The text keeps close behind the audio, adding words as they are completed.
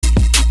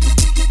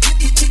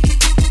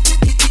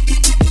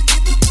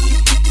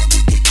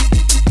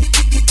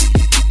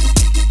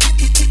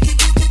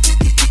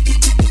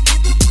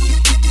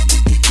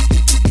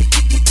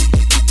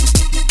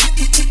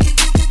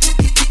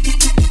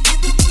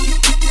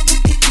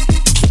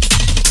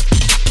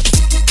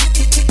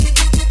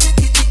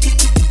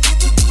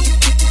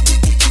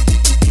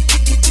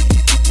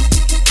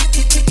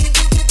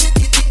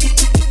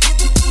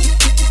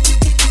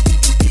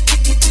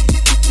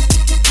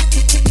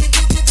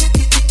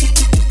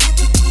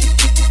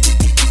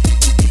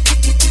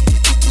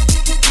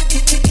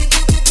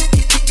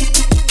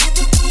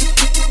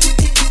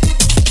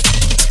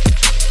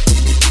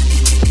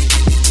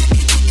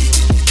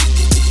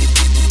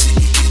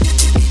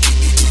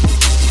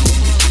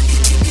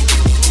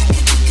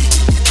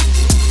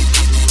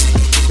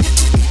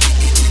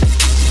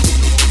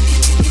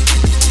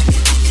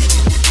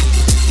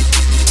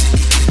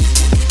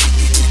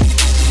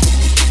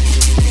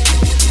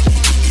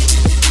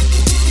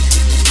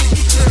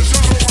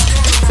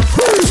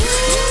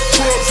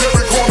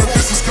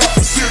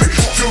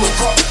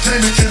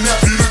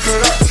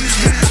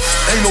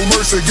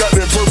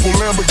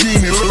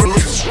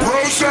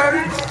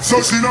So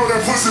she know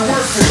that pussy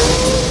worth it.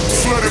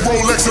 Flooded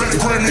Rolex at the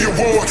Grammy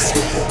Awards.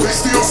 They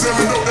still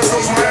selling dope, that's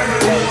those Miami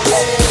boys.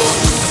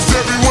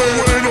 Everywhere,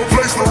 ain't no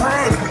place to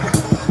run.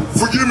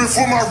 Forgive me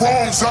for my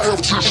wrongs, I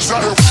have trips, I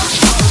have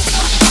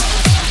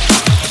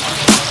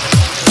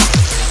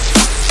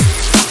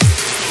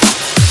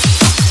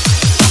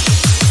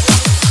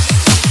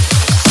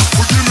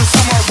Forgive me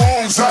for my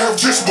wrongs, I have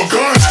just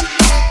begun.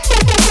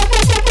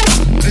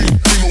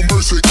 Ain't no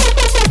mercy.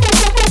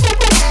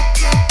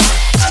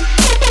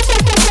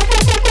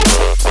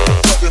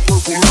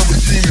 Purple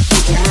Lamborghini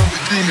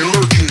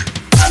lurking.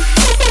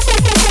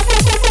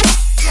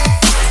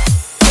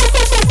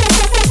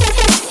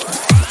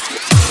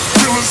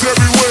 Killers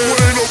everywhere,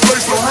 ain't no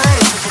place to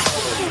run.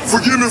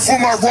 Forgive me for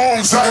my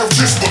wrongs, I have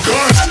just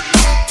begun.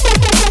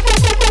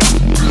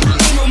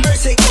 Ain't no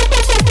mercy.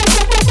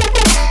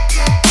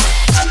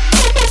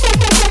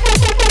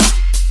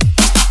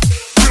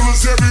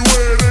 Killers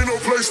everywhere, ain't no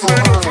place to run.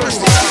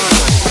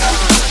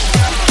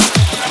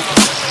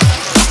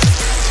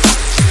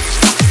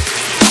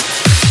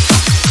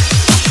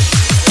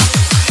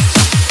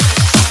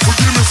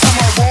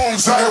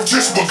 I have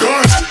just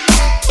begun.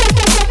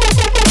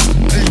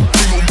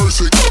 Ain't no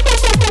mercy.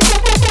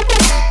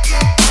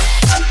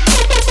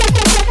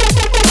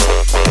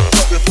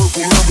 Got that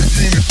purple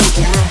Lamborghini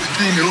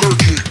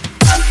lurking.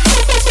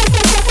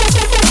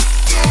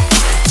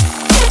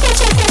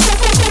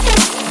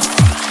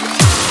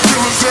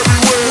 Killers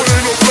everywhere,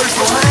 ain't no place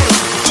to run.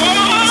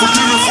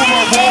 Forgive me for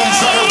my wrongs,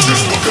 I have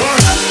just begun.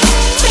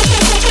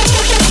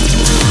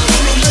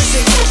 Ain't no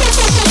mercy.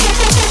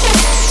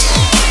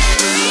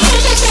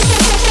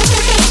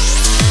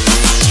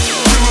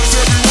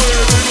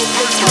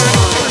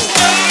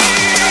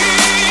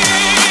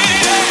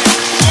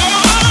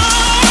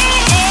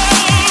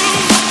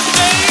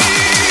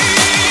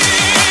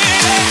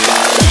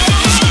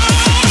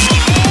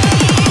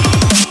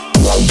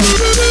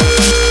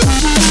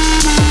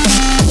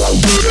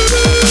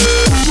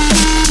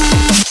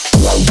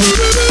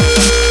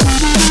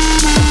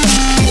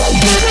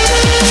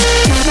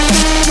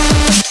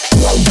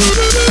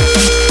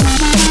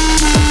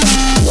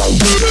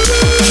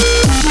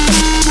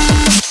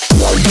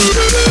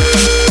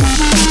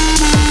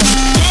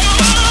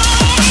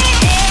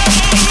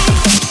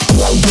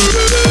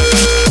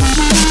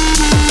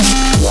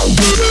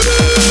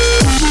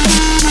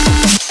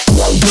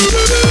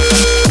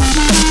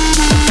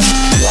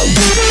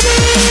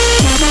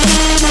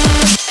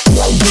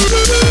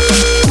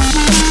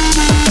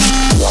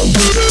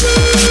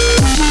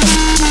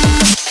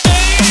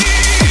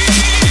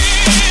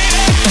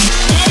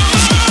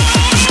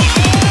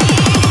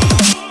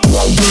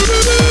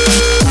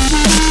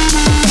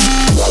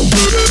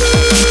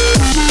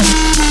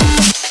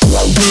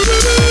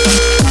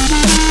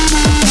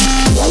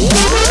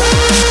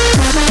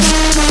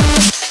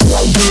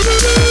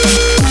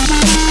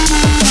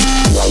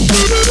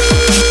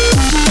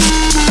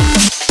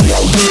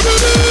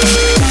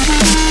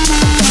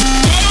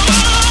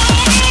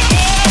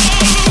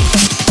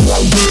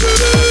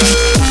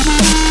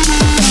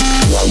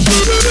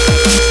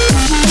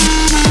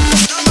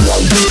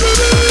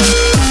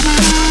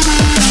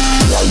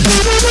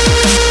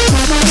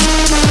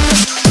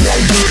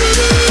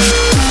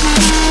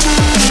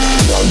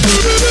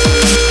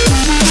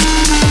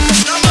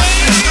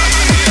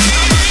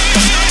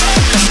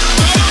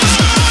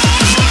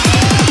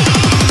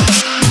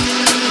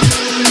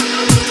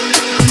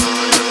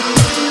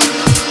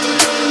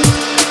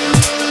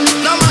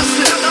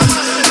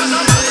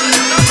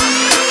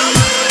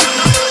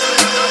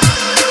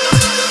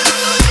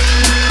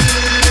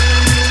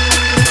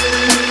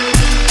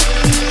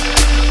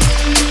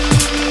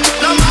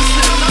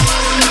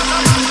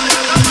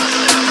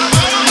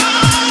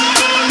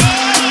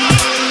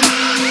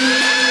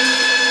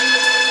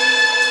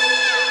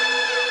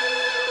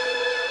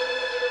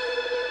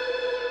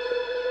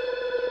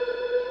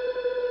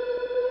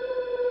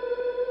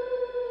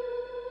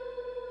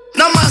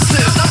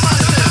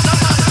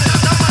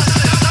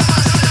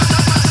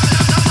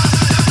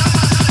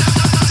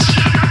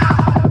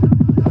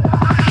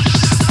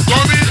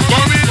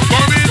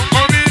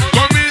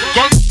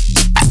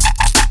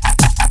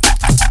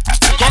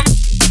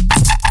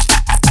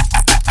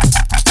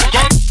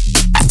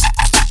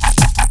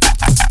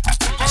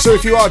 So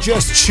if you are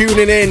just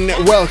tuning in,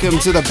 welcome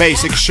to the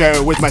Bassix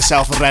show with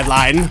myself,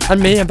 RedLine.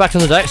 And me, I'm back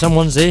on the decks, I'm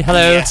 1Z.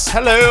 Hello. Yes,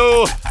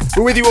 hello.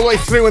 We're with you all the way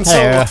through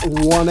until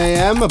 1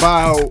 a.m,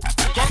 about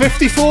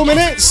 54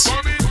 minutes.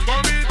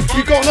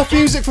 You got enough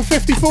music for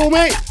 54,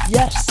 mate?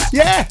 Yes.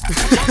 Yeah.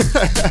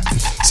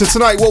 So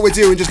tonight what we're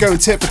doing, just going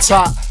tit for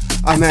tat,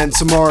 and then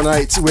tomorrow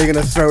night we're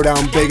going to throw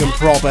down big and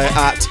proper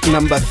at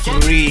number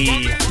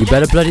 3. You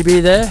better bloody be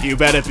there. You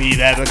better be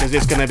there because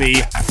it's going to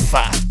be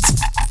fat.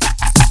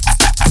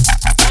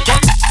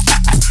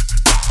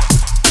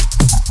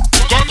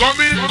 Come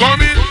in.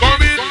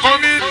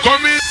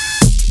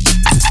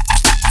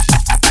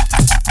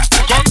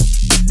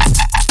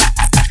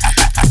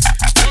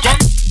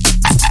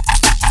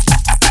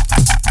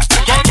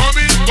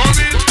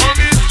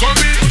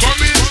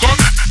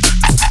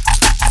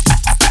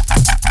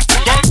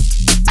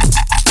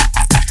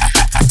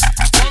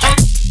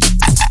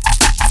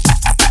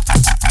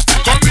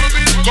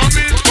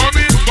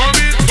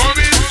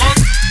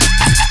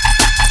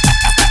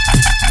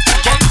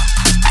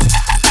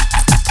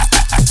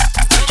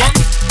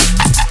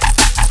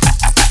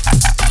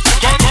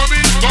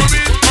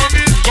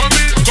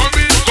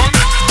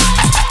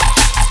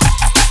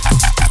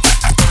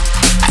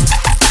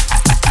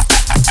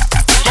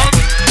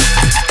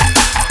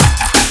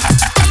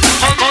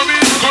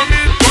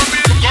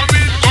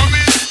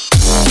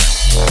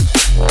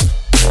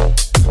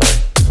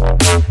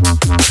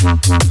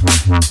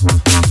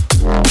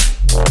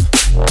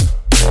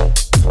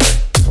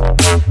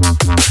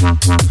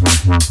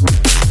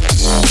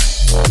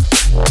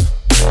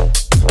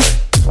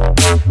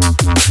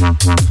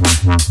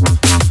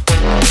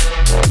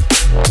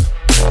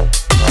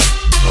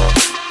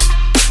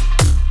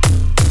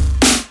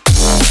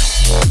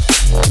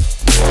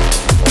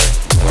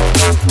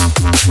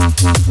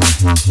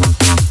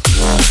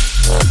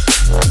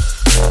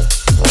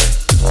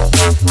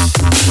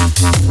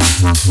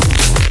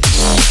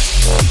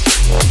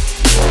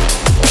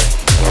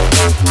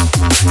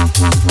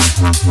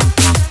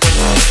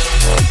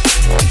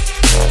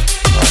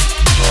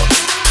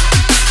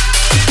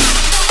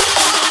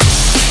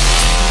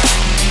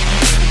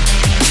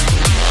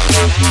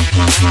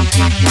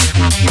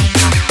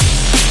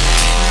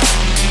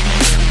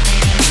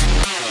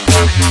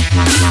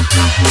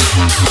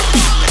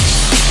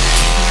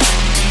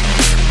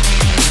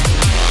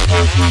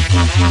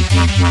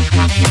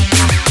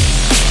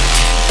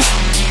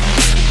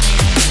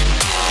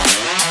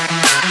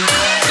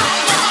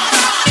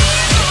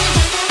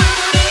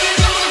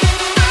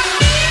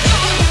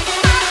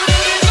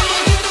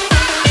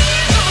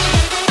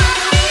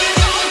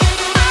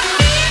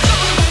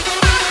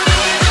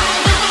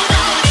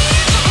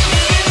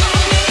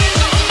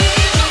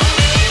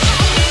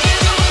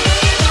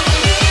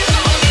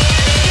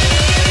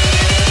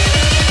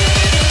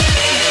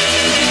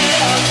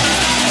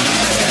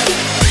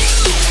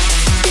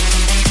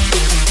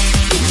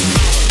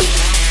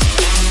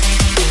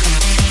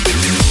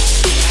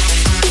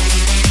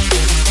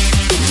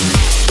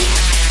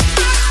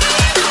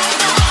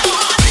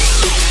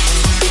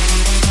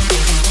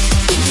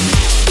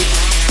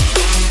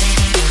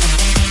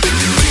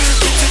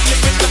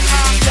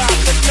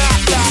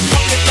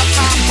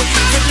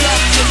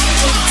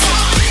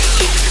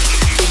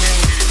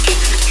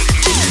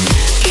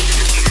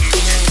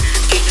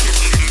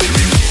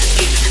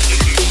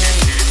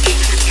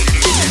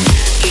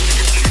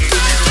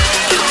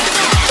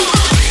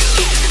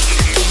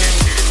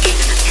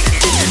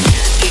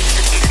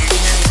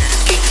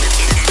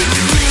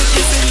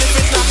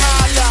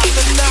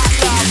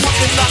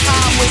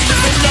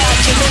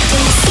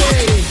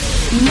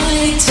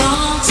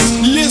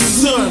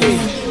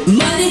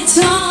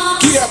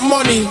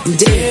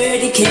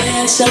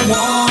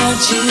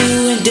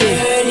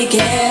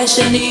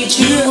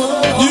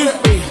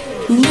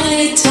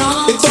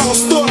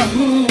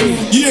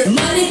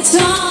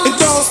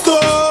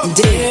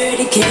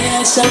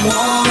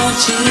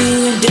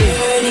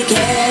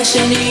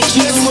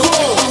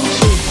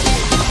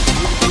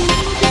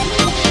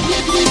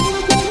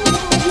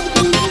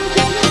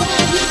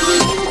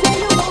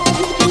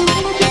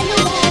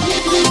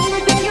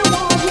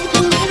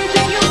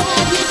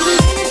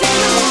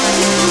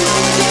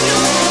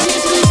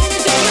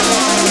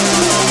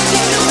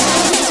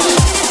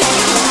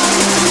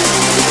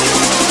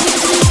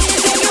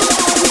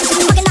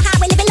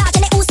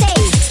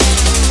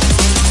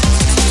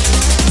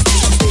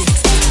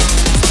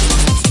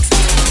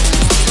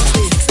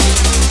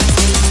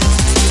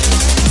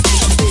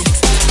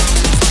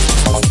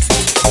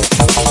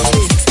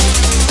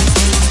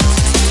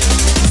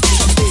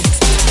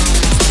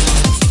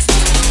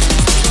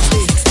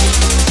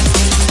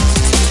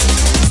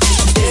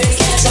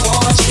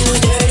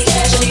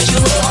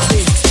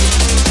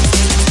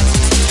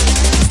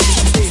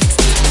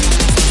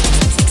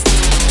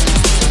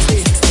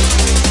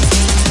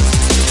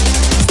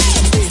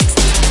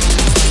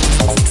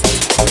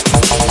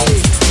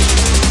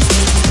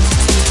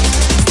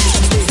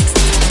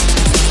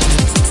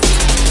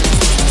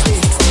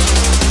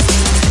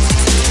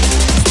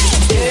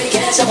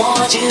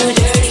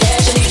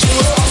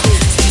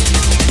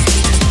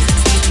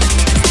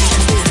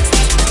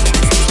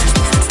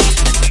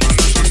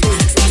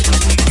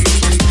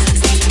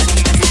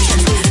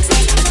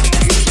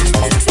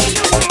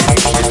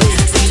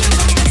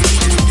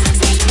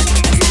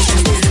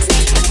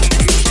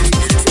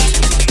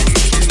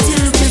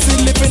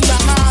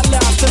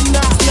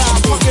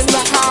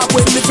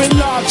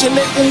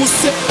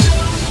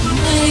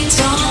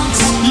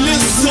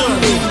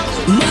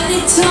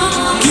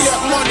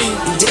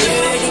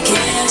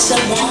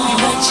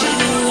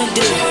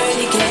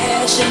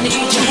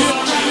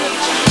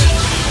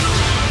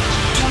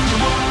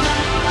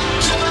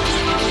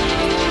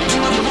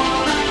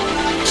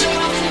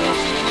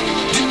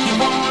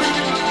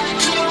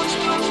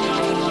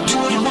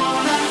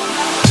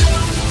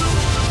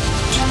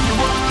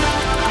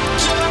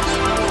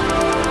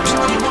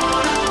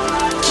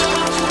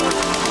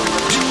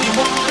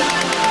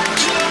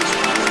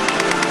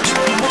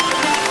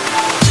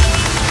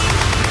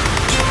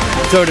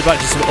 Throwing it back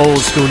to some old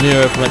school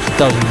Nero from like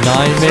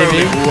 2009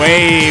 maybe.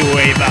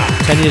 Way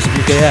back. 10 years of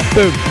UK, yeah.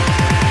 Boom.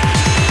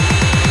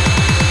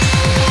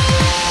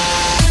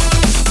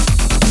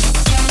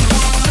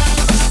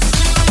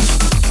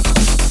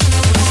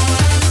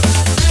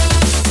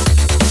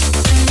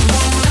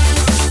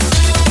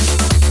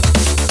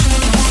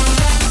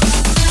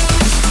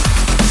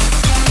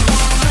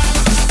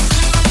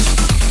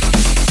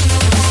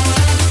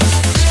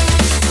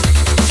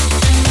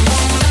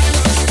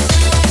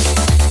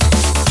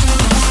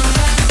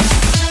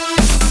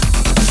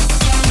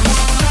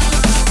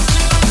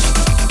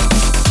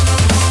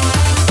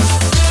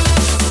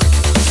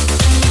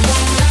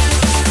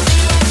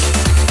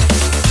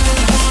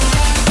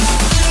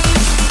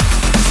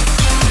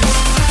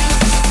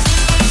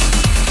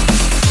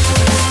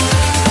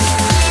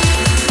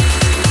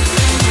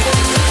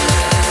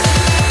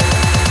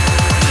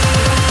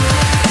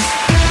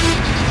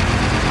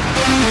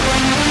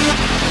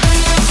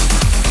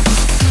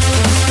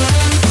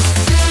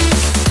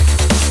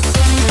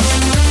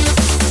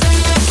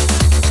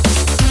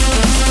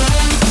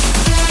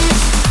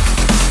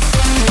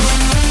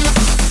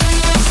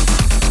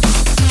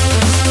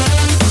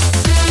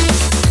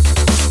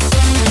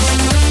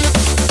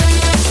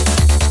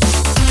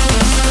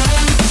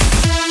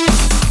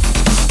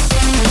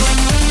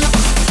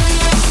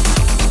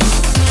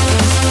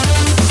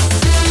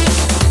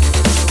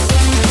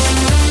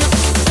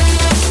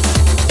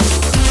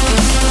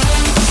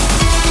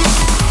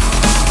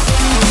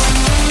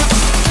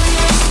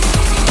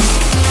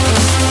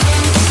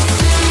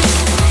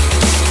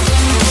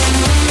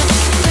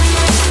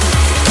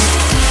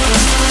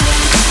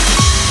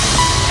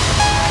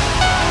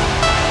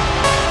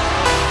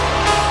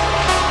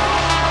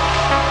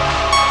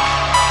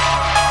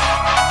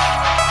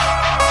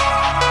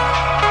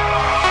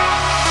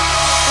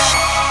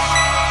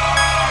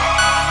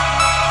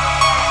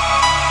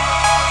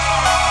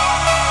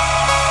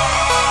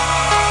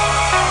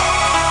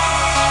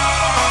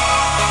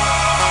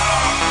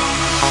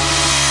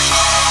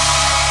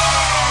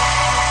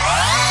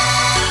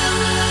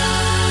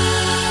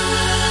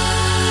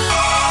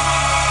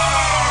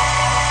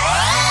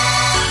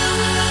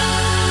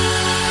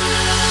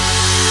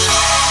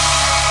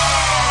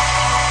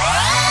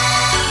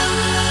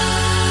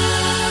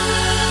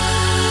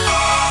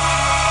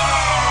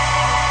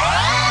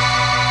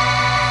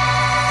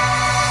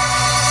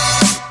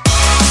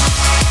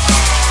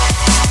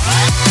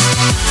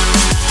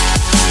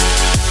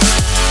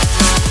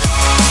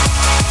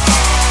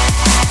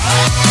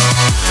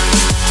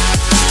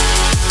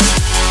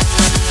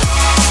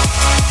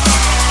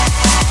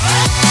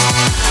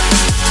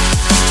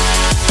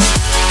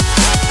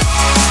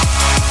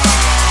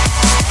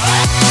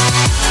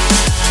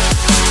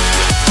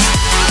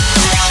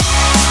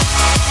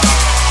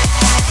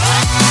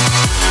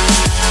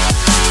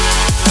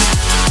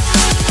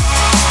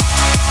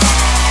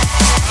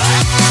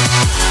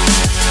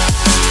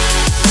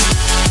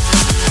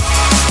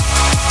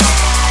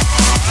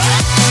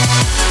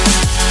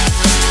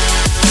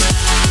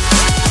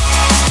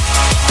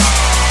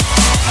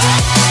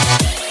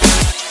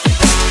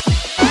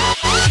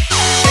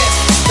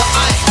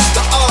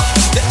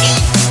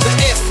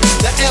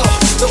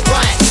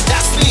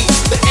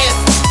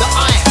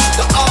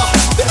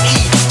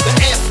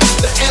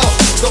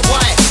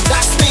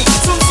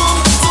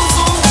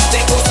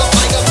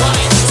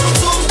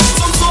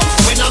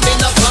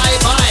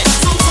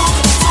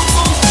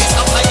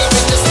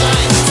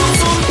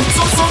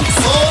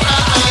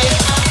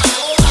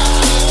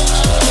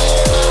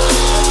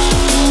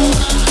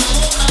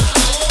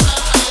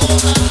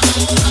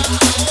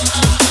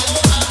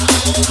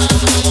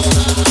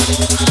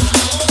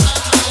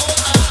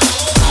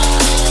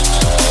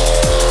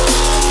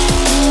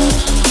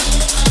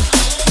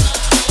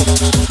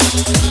 It's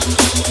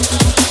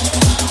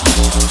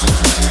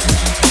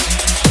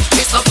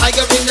a fire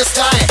in the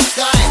sky,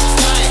 sky,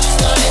 sky,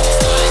 sky,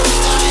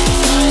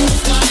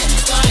 sky, sky,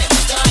 sky,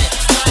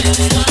 sky,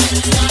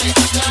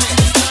 sky,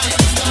 sky,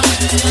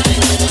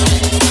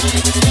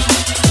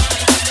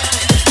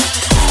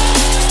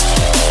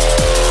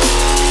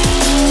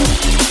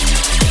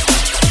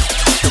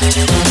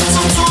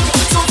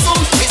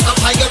 it's a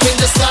fire in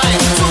the sky.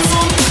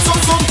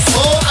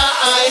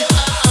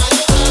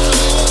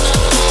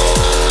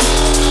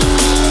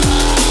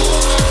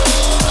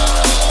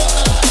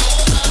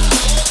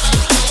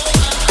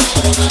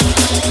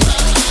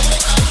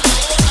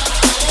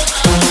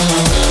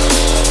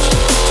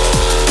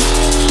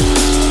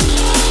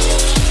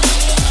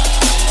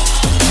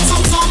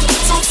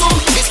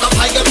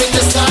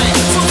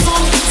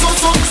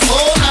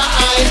 Oh, I.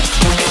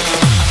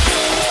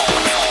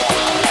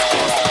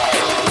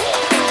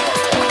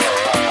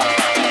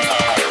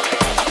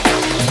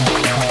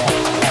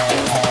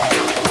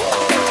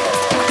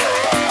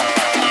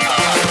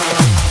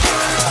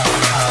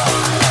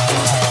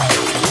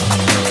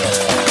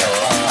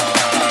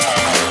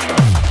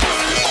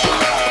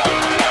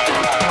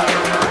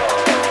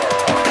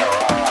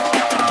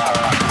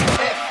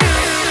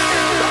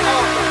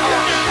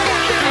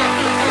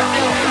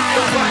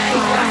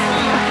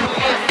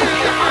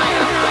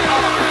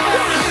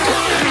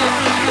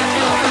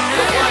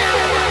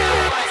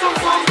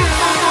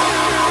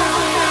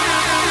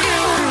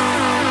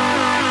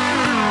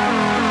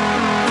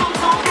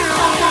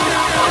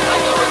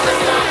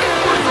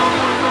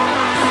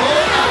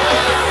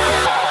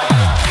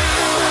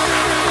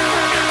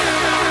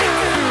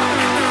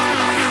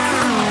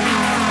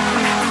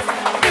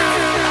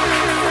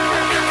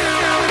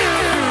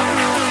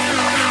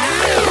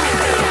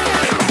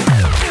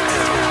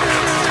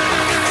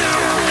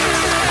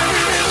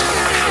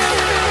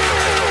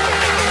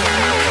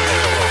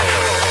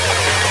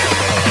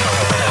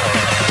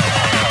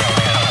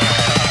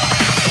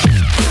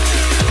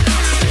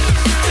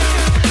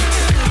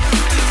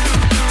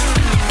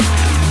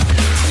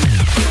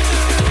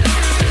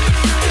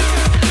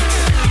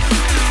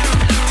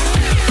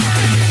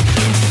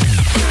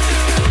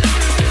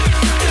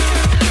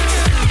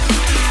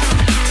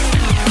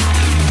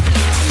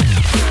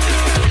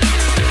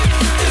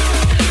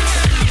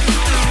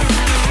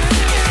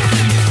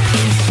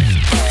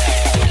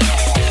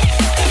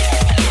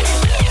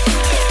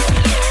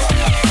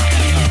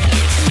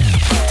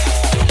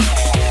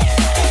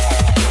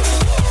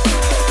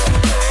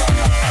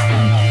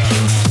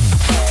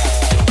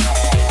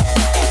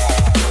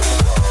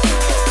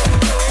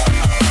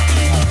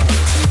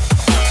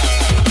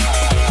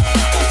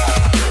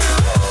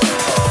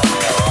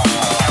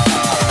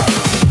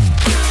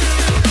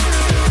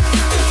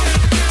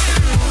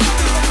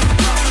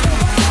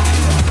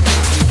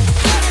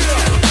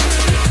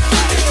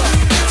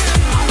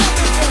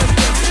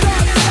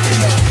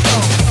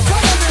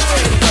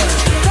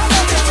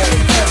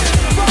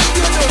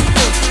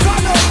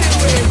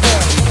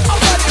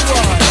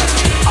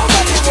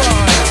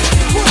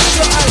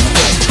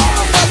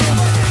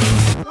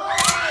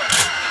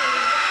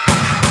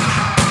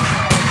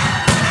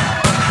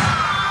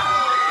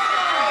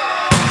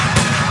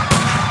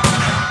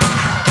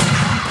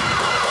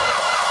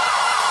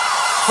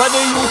 For the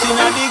youth in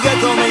the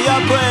ghetto, me a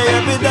pray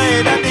every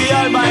day that the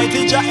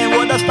Almighty chatting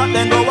would stop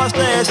them go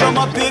astray. Some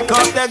a pick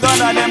up the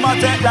gun and them a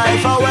take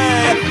life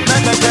away.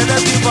 Make me tell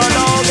the people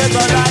now get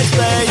a life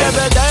stay.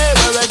 Every day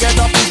where we get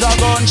up is a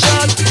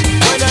gunshot.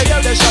 When they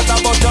hear the shot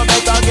about you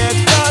better get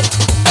shot.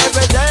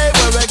 Every day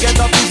where we get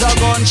up is a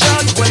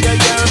gunshot. When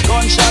they hear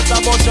gunshot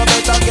about you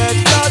better get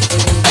shot.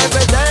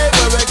 Every day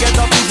where we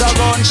get up is a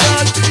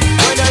gunshot.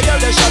 When they hear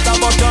the shot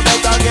about you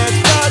better get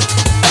shot.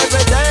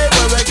 Every day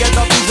where we get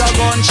up is a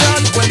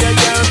gunshot. When they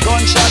hear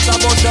gunshot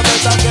about you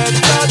better get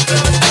shot.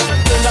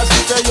 In the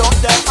city up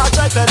there I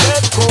try to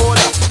let cool.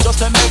 Just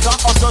to make a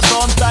hustle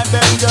sometime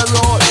bend the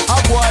road. A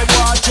boy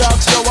want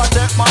jacks, you a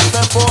take man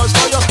for force.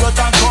 So you split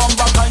and come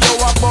back and you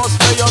a bust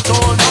for your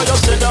toll. Now you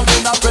sit down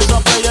in a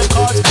prison playing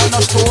cards on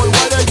a stool.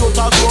 While the youth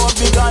a grow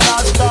big and a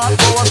start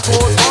go a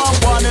school. From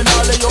one in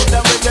all the youth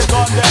them with the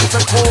gun them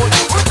for cool.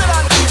 What did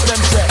all the people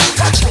them say?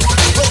 Watch it.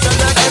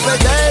 Every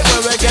day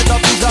where we get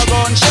up is a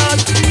gunshot.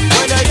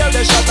 When they hear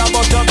the shot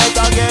about you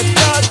better get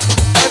shot.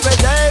 Every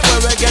day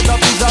where we get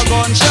up is a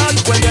gunshot.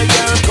 When they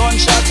hear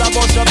gunshot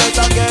about you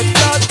better get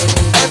shot.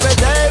 Every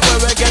day where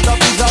we get up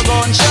is a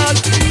gunshot.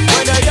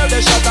 When they hear the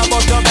shot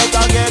about you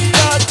better get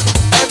shot.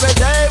 Every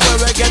day where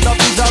we get up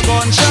is a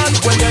gunshot.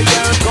 When they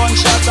hear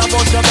gunshot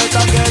about you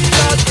better get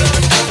shot.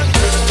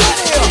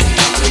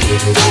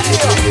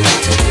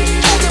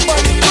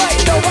 Everybody right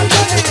now, I'm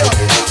telling you.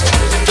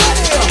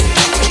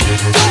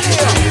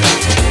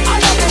 I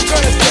love the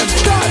girls, them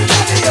start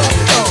telling you.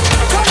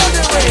 Come on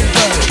the rain,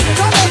 girl.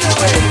 Come on the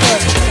rain, girl.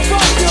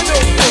 Fuck your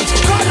big foot.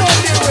 Come on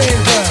the rain,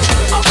 girl.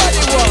 I'm on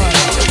the one.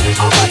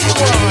 I'm on the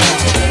one.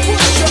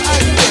 Push your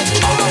hand in.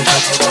 I'm on the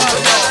one.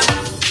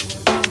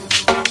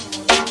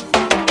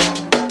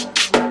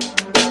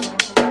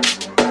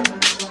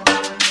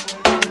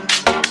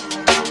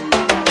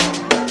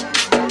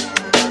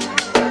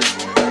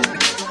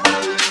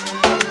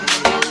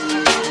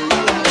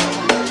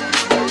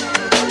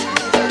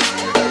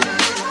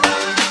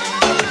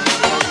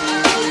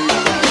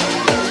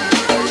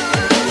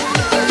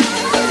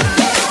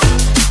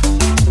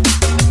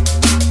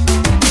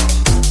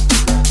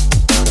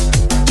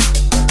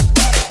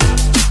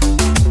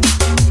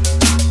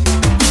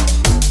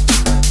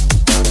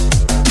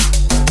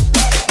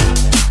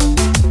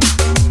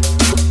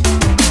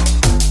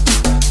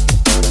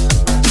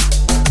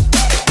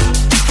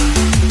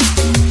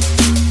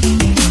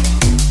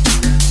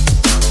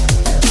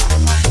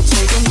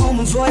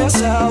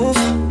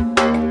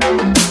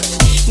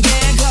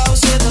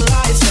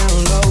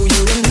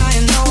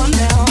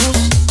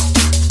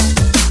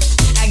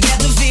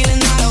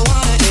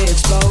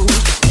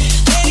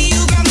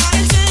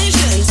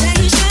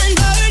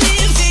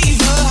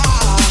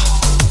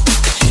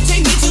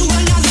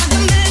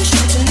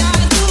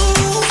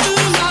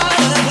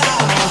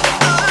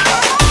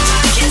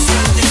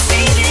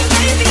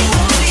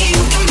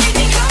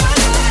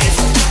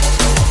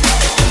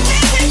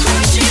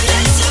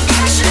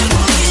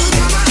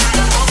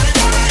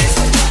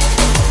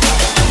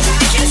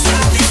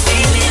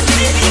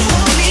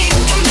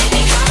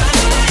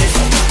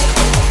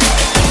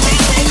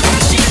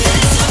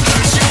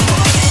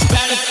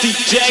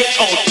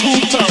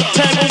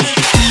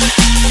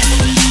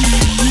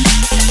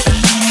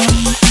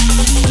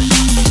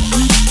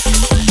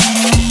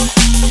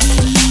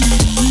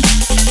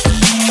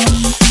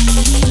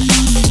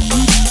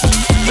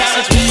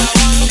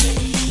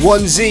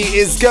 1Z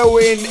is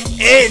going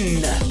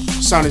in.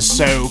 Sounding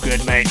so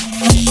good, mate.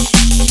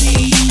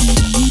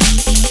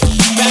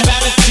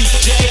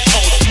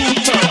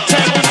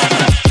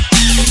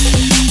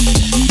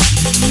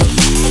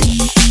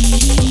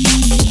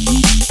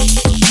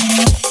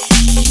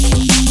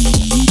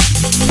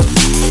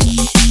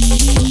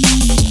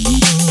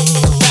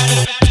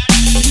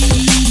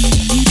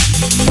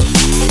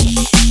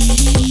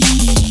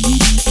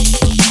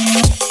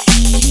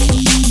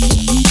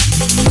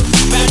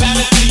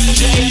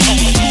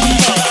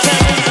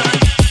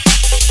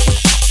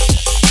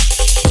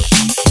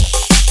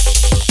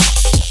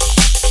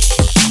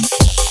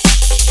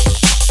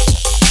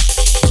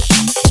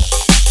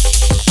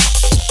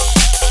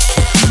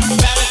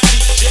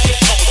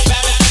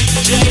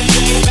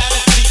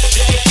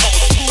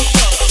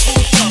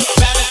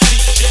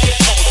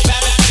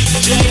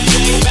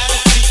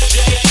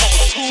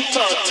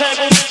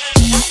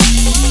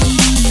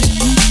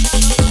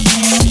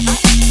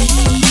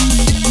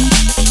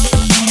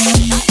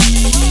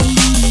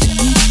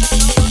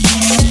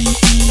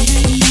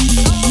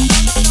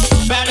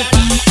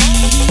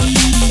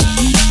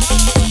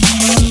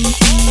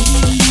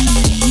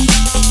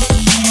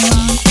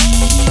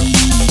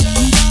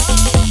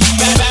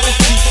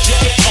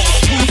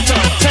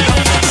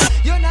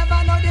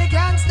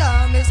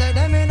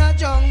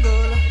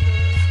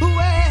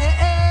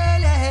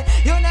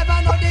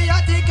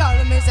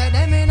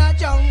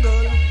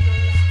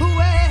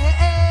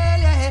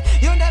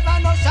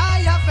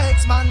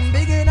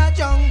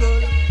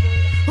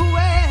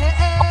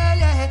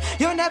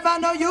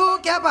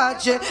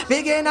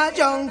 Big in a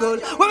jungle.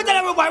 When we tell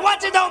everybody,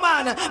 watch it down,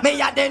 man.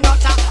 Me a the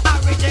nutter,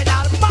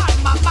 original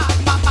man, man,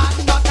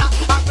 nutter,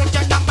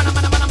 original man,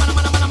 nutter, original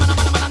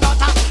man,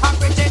 nutter,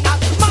 original.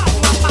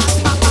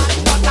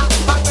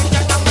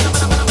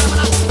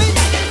 Me a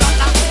the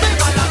nutter, me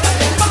a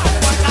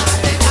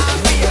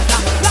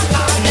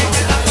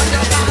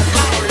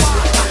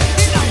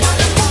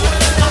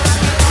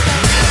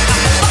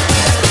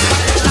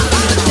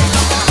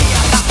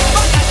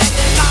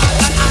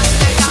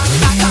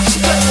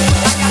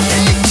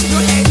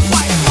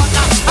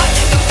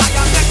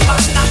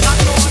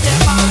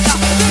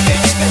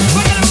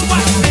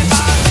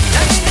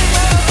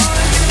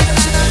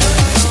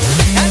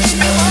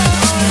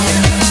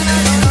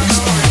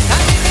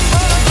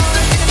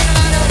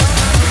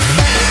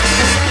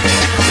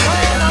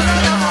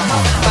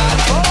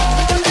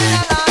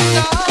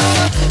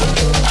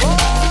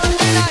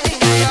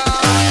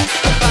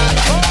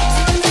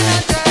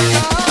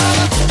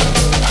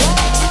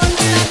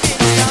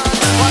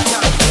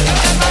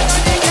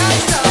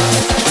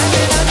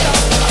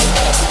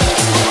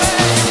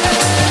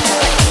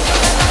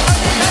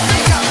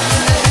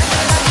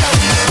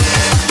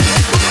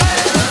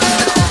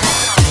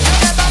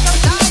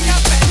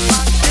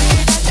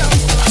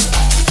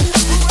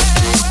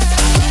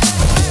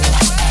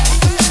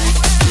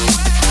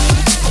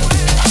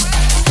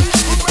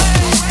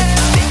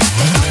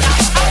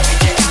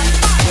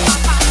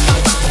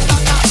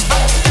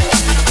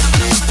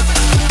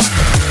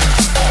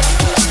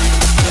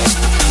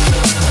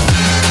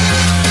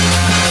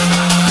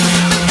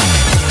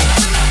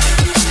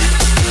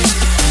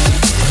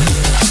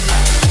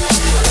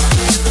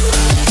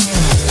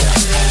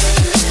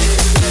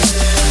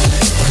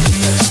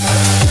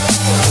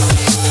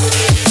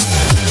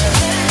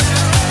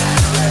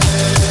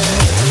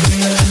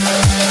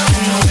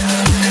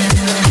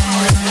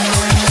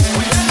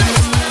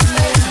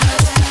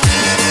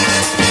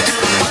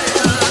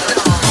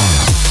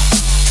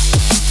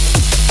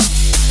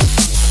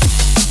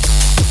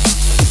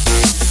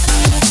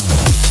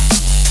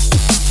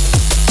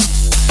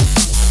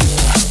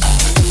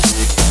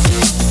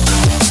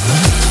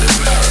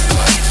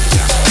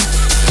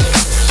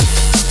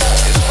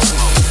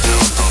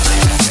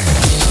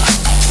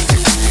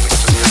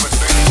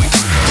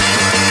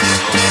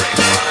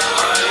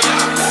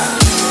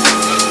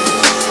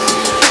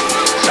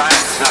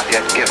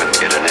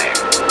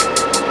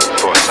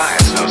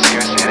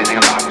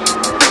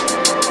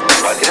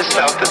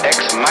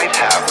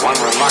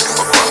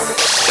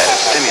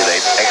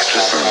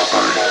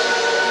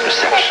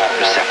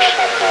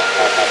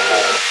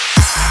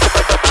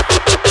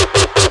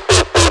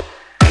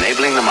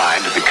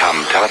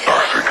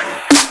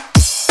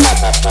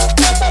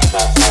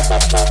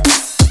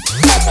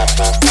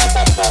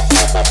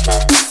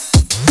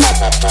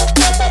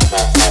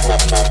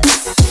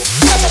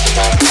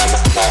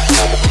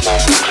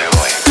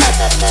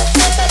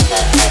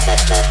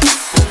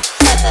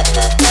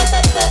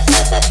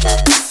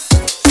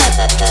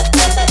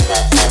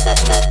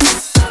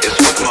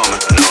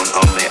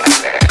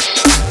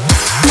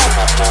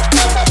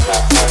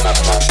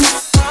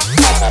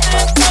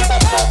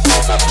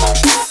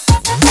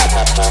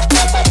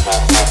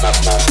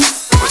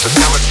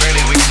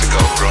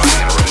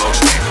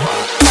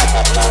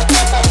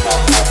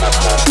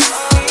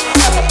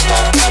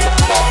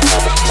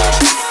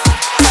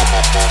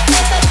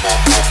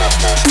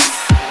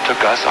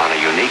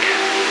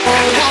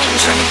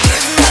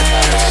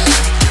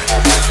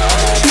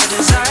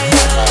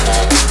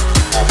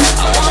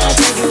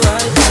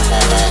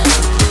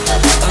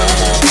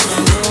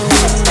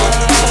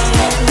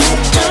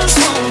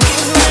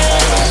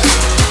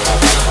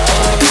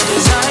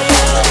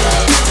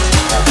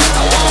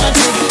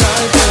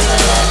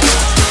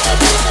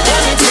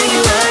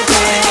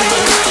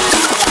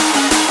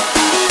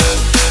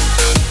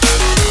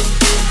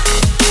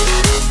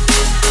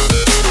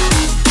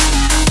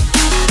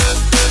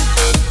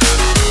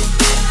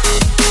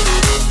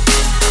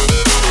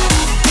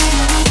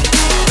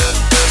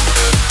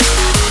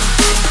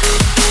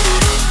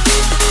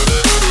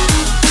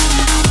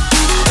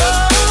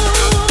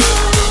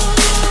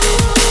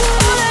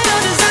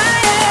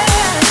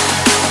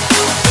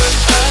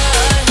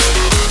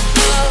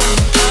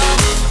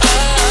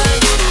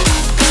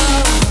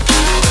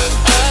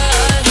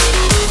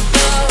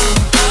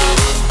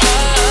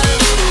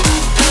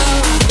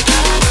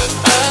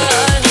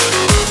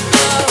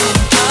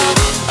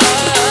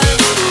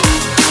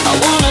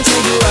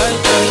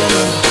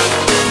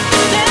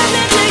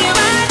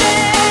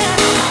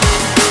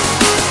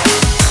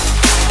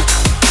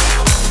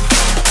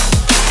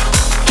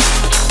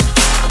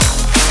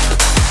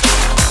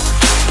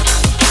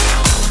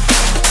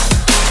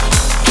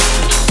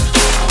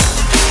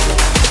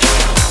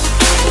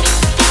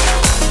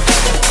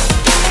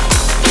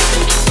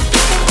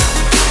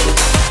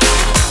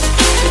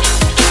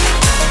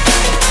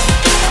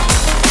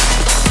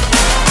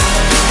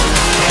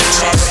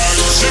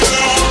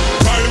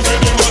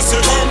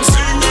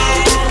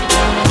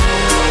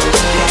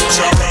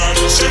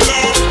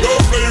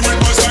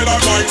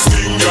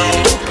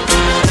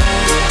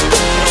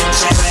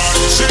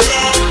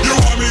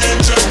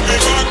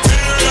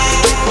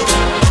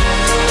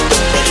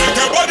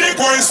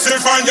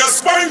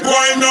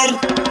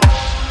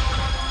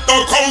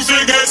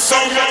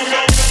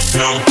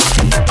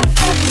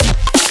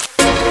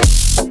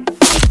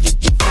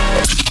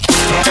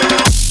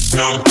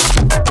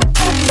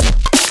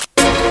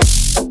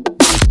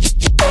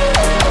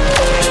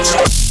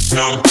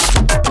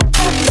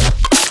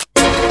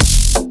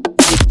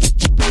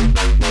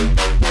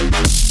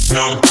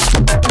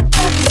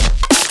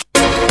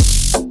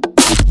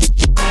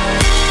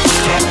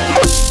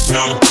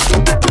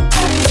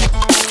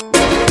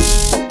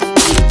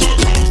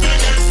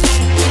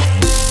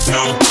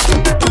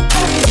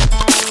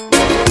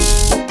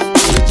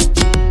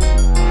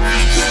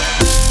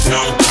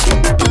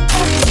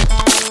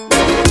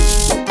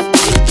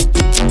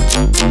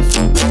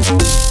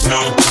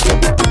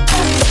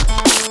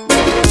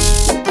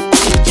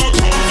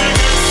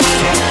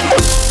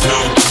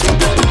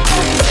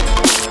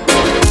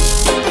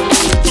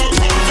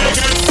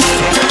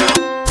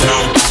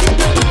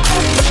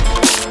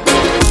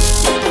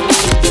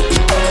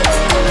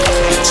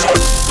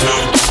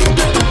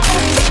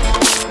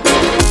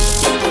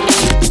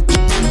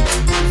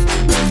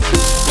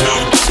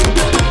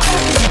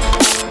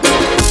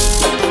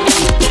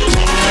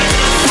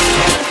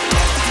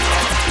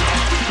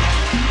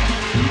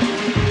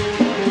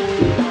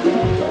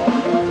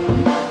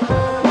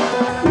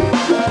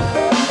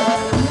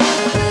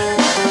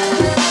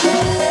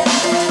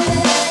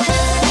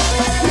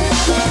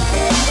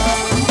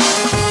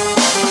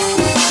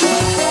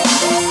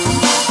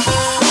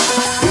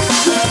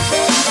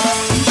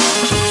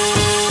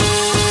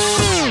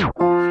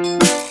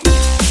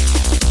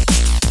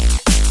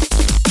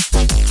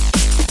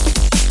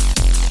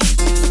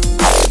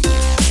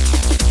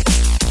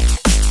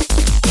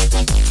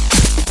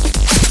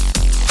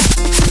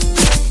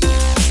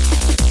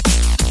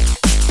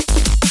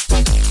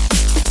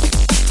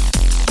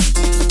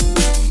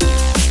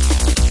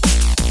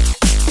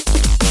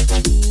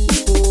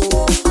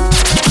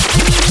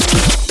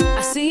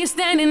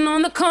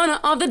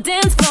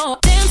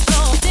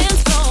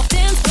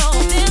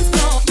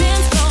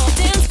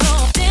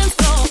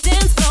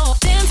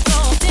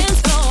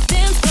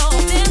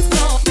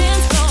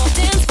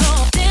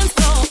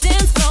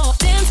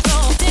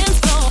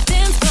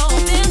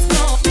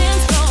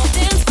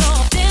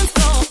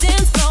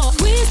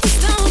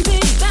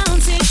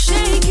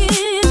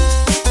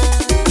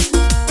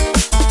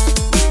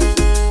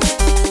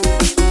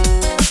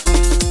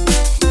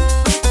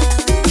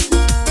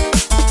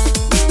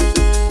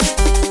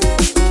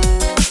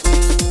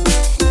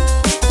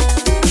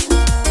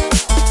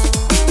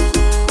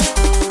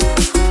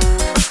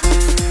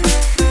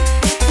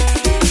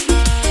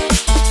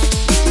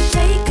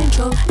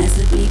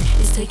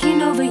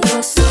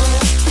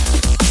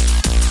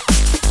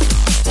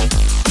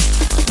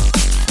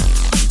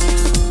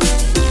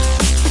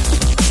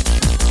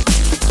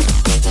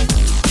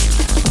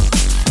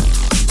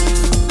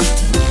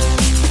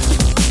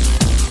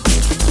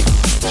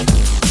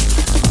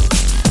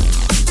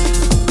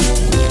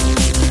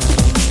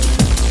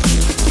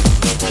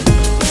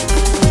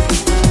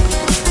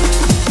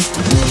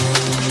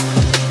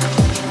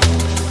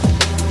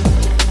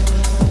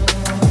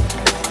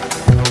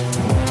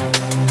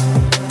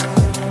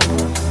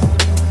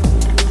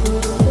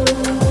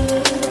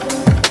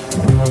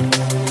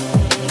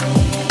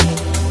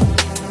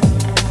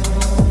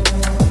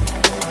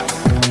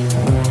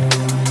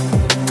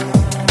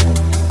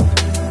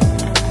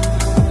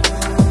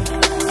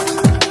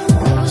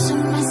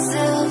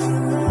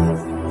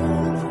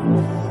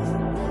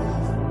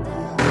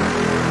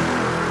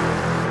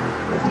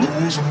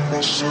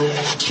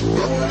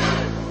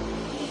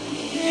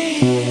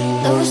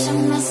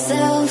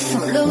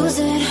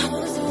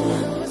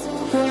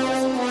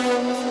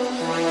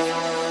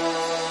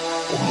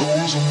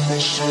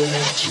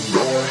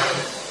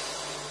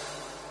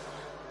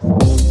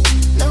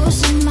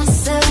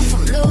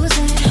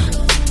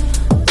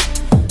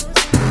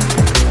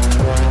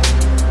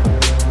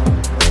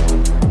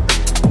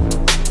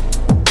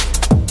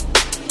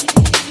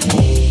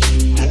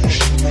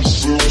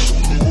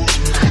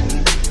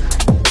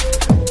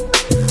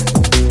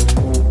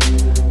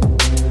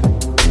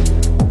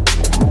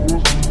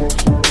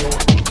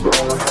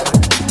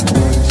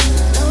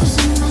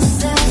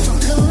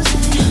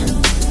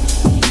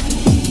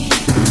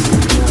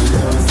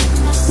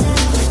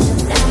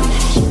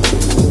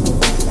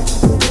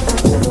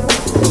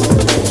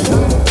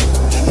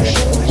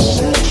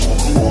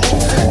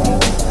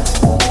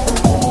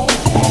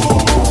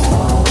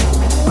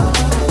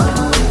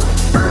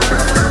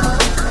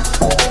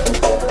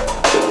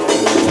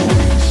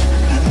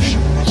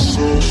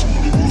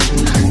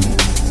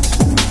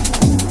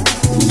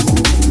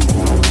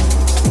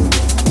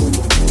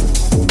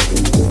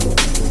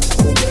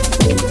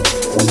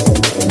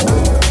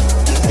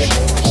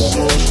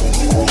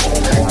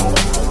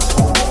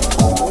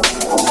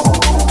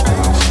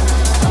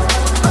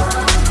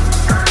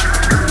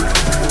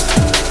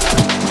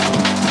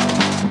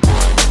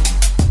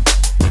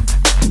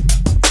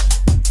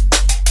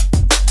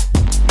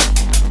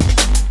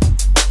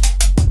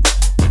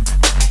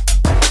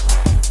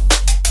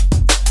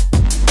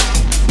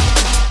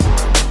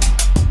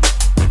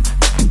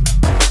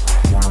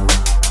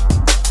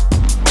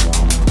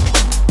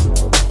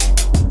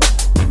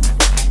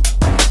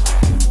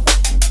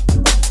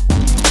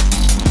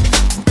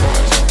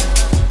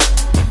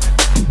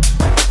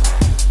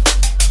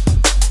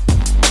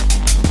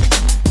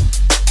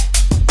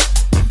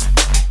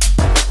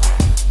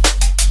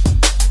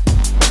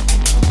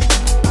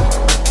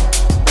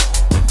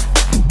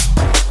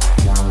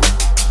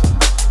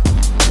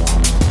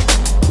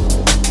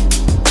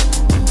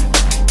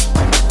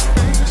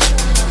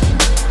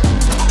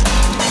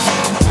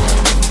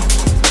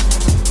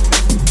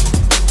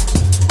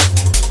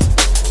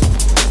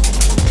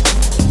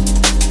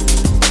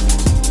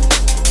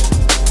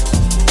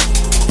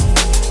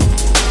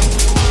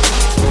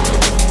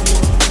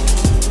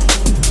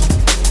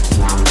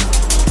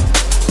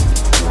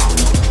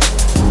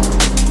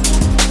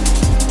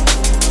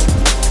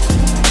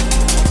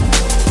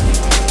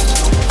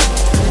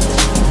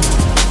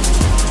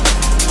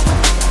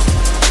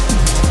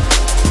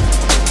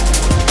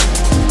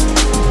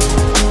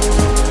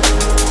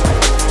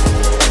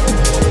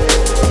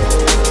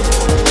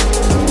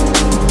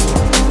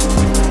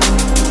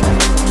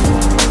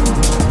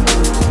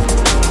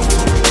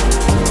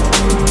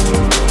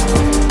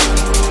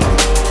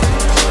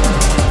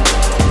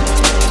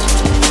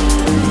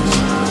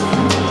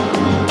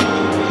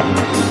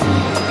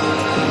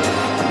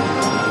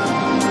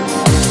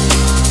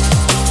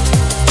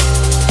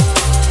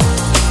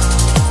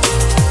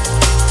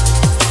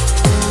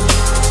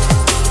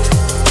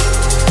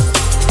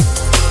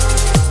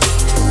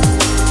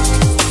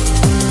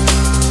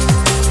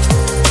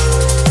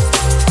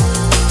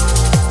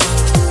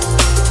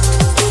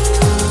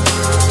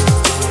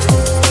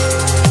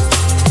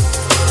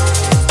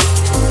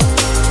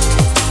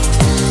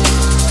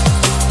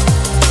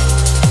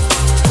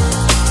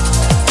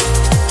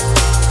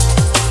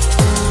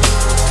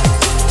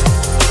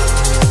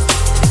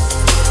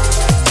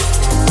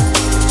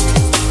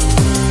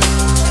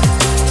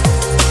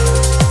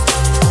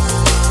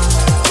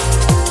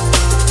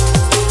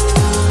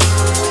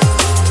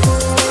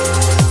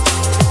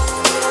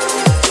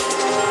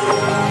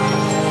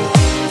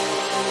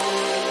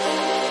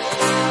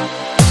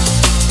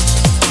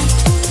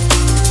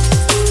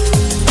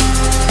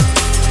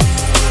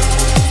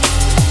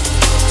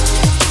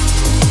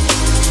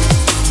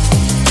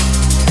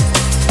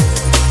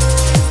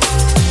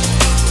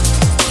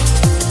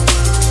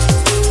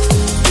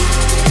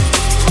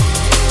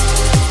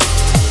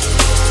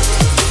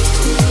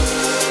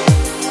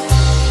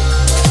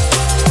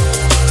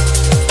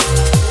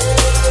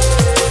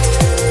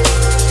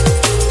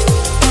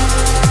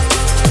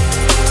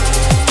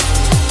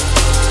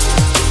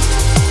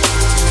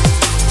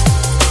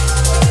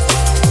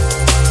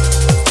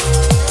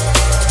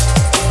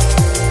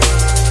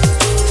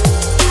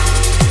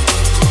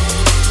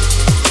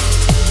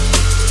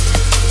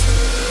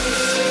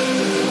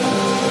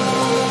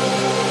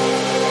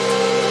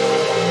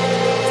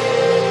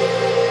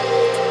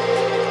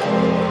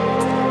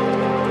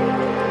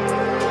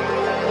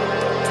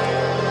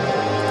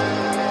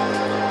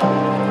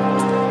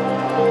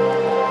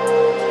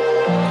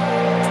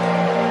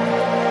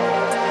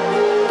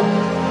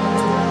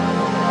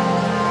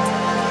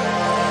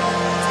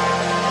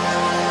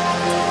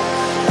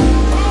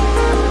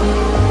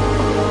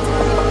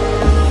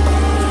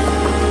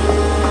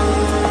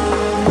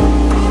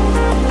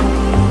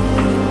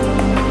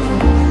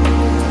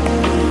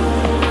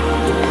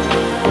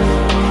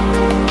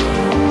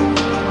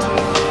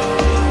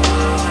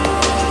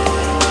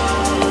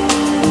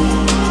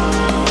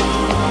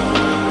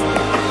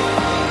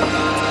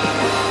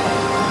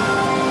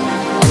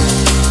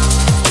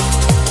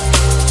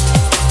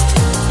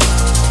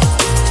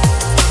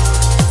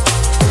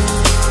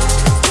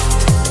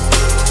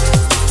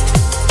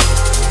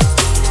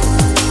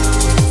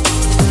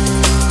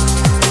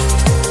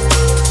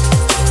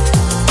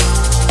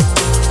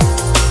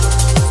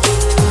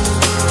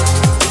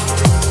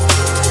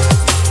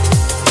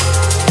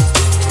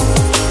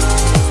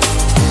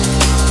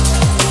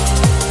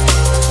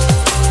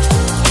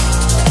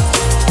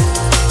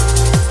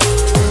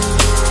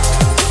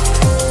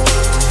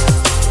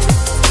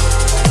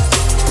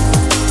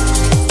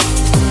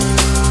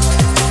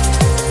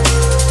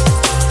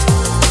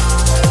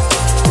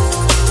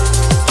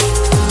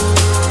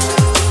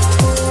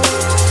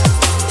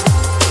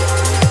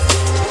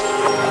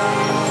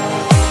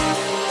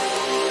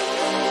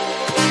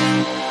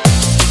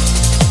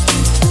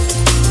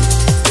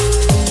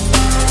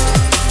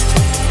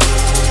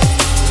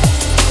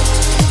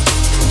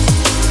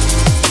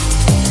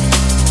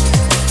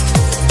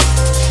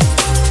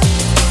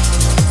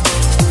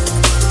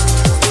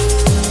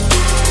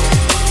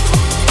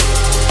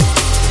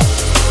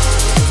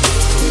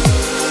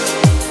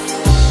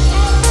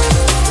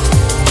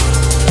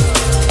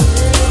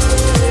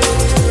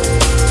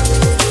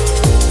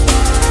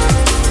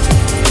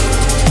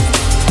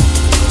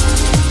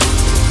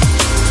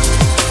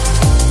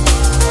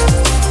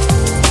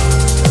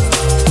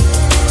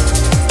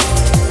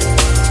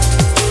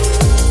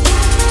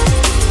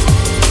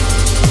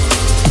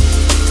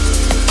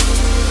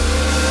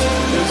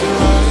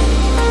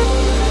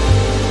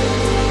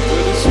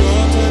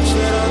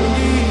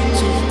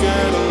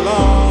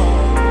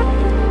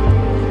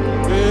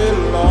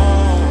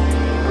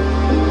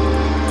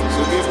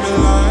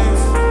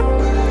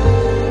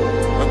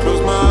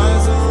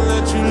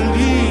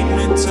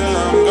till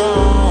I'm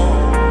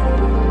gone,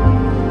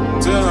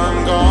 till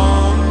I'm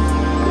gone.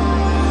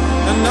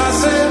 And I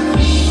said,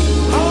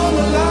 all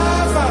my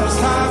life I was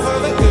high for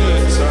the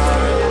good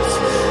times,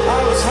 I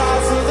was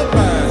high for the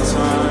bad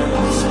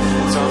times.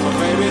 Tell me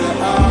baby that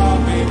I'll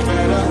be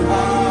better,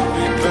 I'll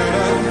be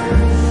better.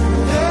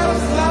 There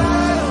was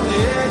light on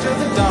the edge of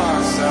the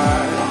dark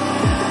side,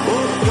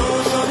 both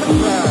doors on the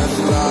bad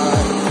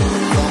side.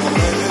 Tell me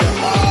baby that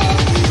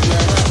I'll be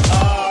better,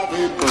 I'll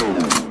be better.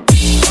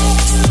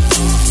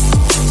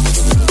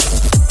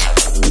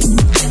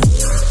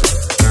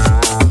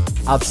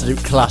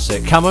 Absolute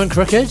classic. Come on,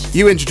 Crooked.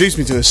 You introduced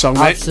me to this song,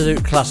 mate.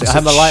 Absolute classic. I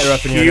have my lighter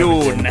up in here.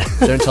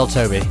 Don't tell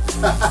Toby.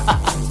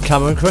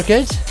 Come on,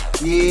 Crooked.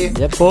 Yeah.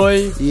 Yeah,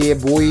 boy. Yeah,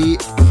 boy.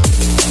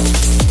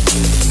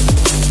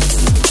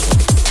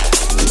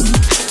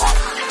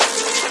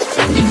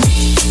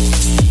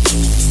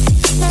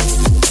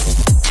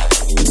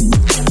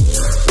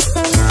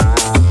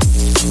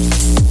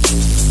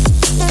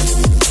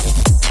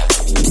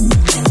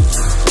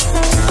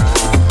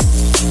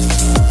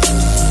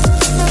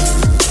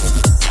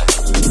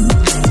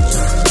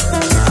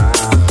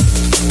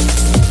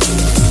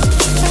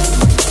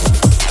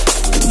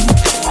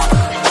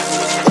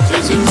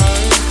 Is it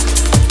right?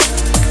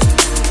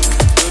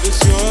 But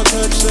it's your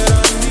touch that I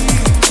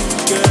need to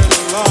get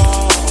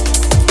along,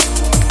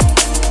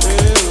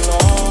 get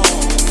along.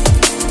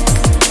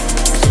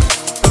 So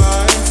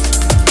life,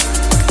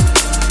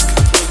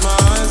 with my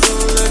eyes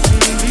will let you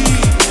lead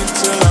me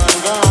till I'm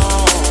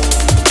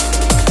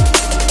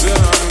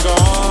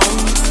gone,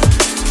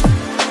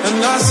 and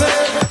I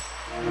said.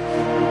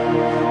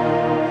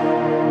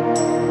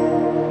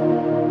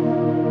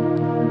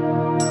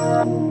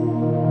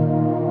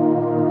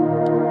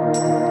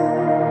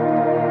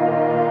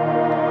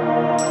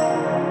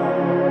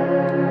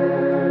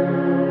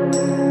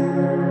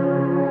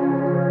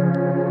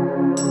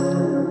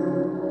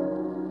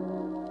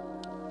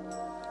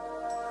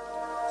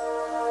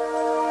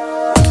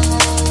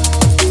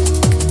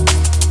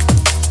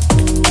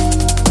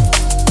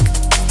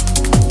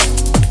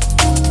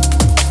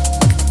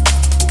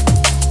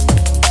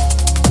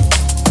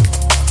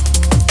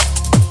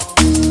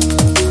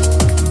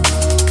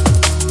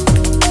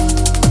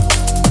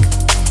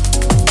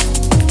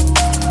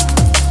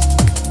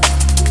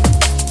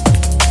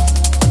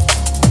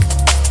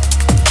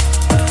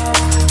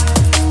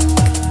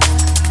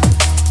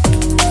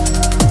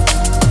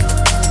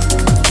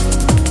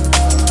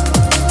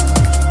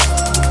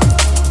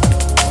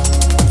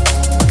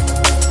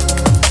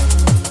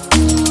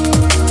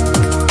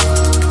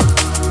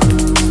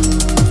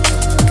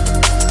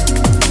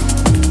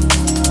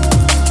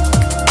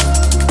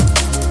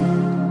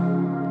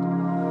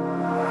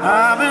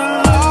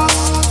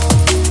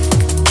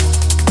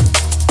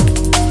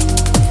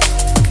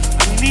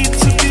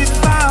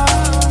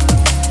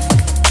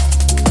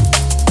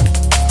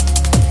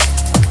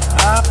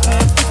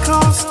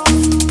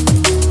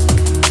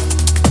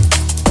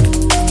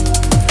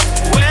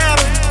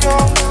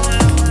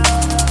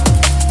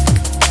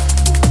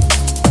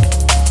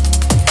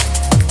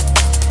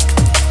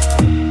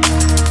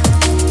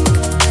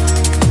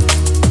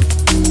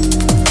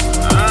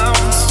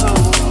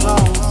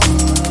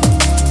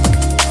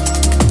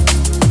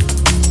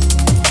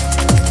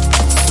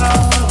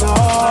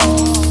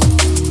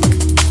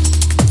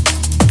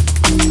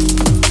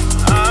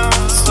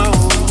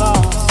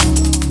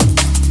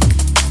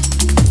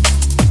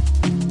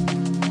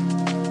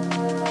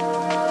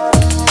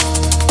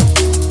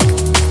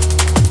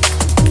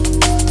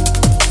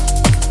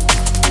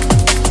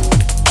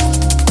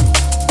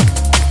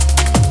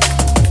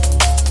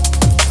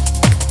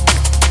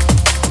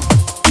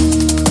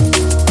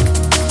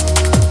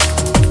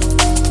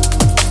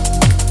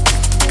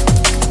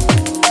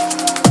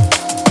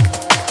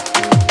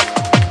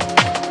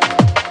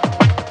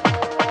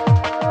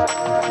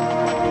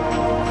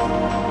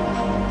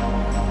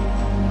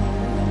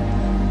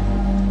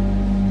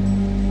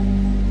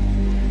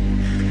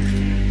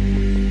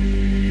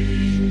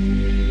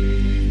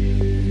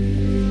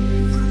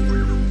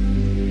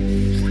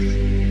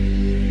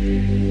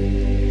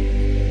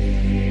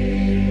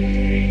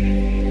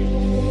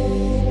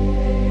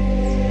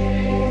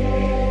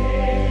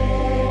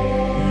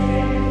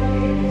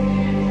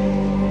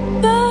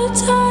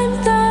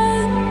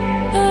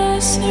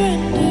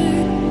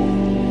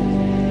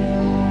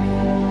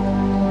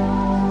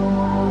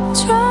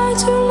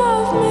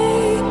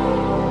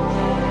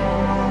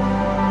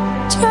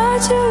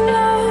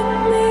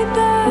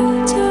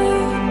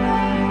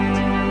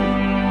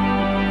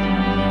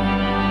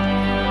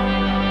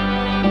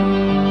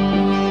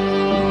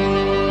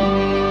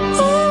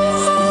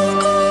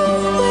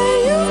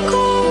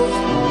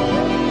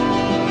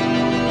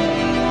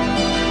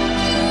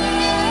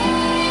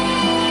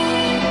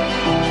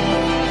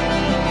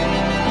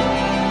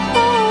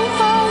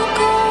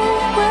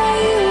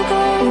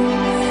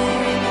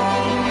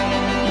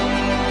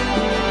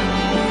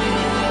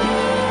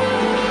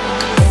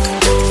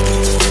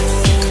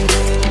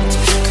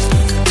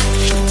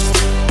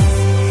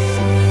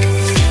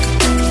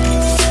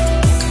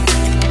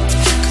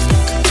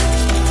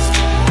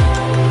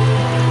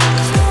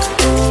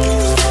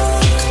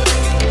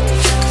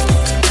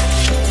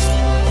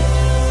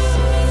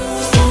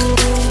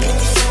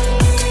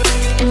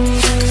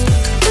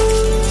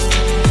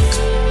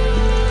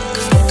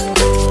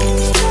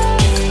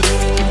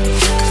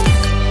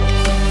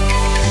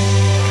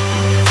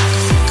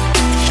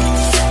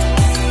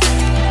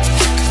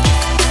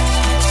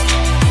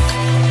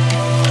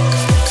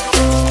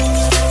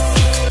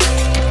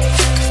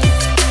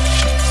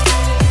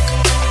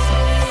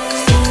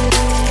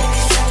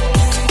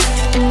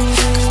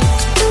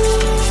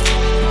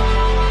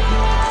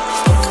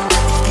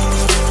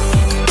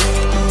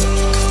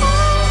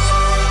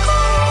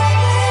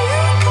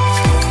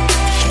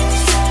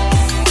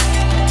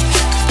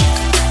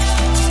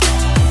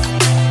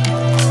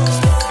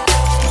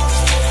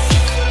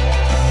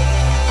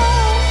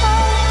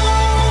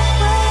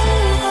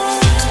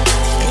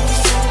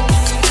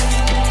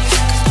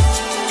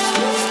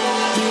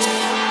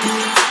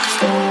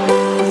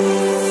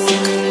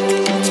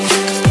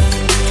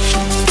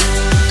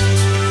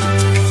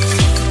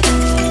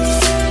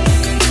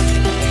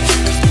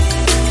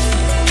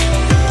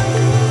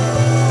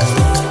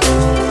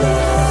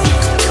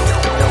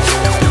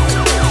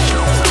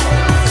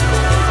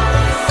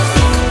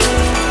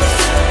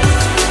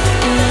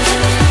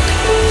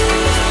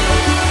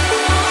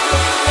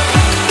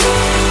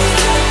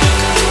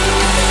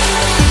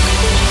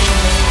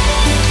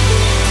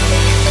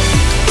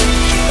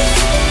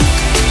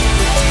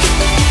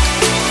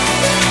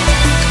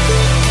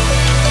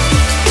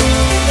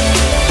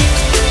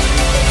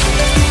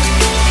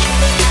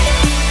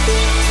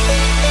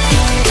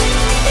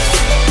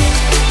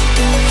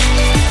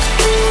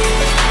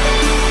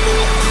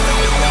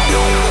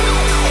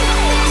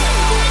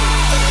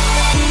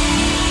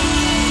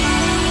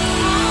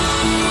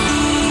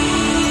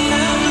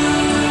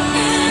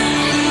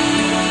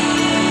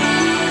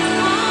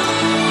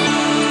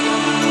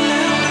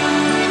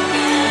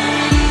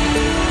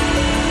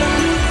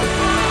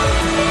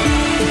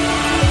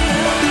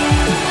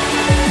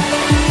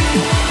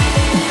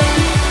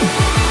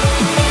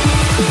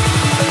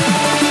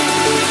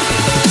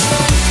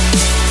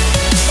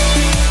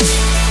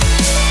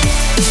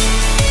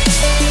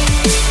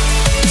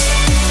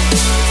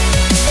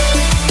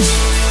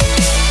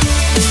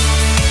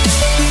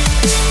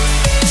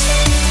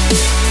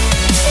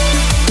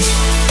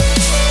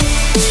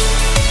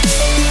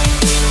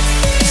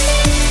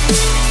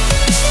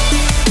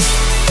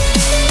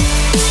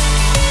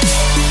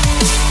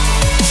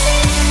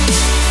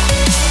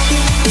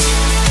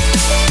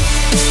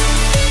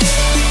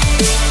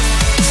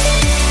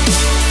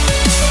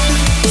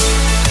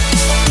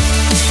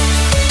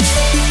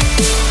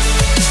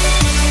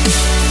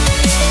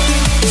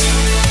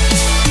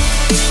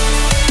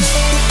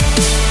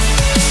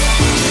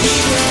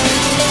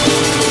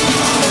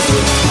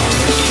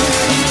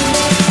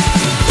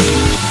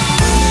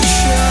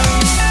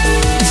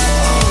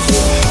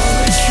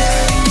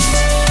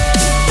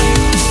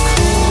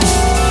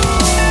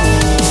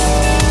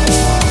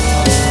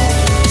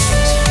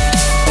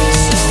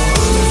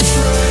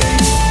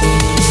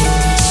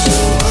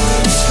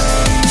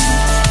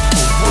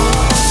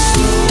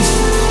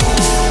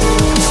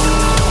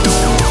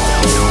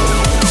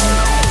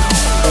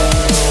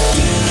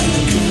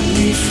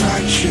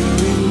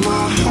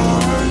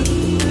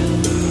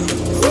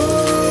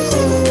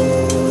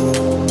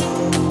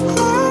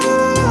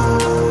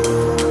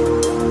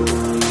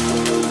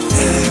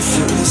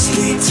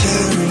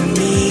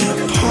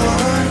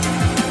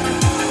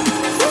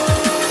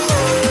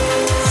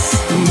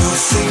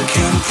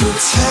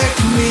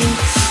 protect me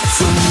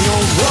from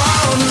your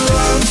wild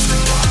love.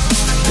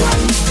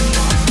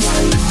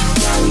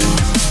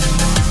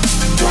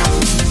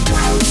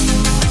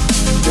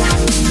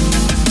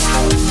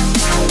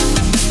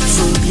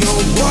 From your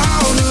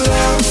wild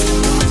love.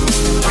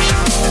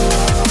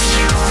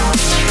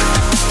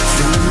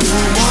 From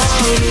your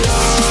wild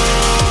love.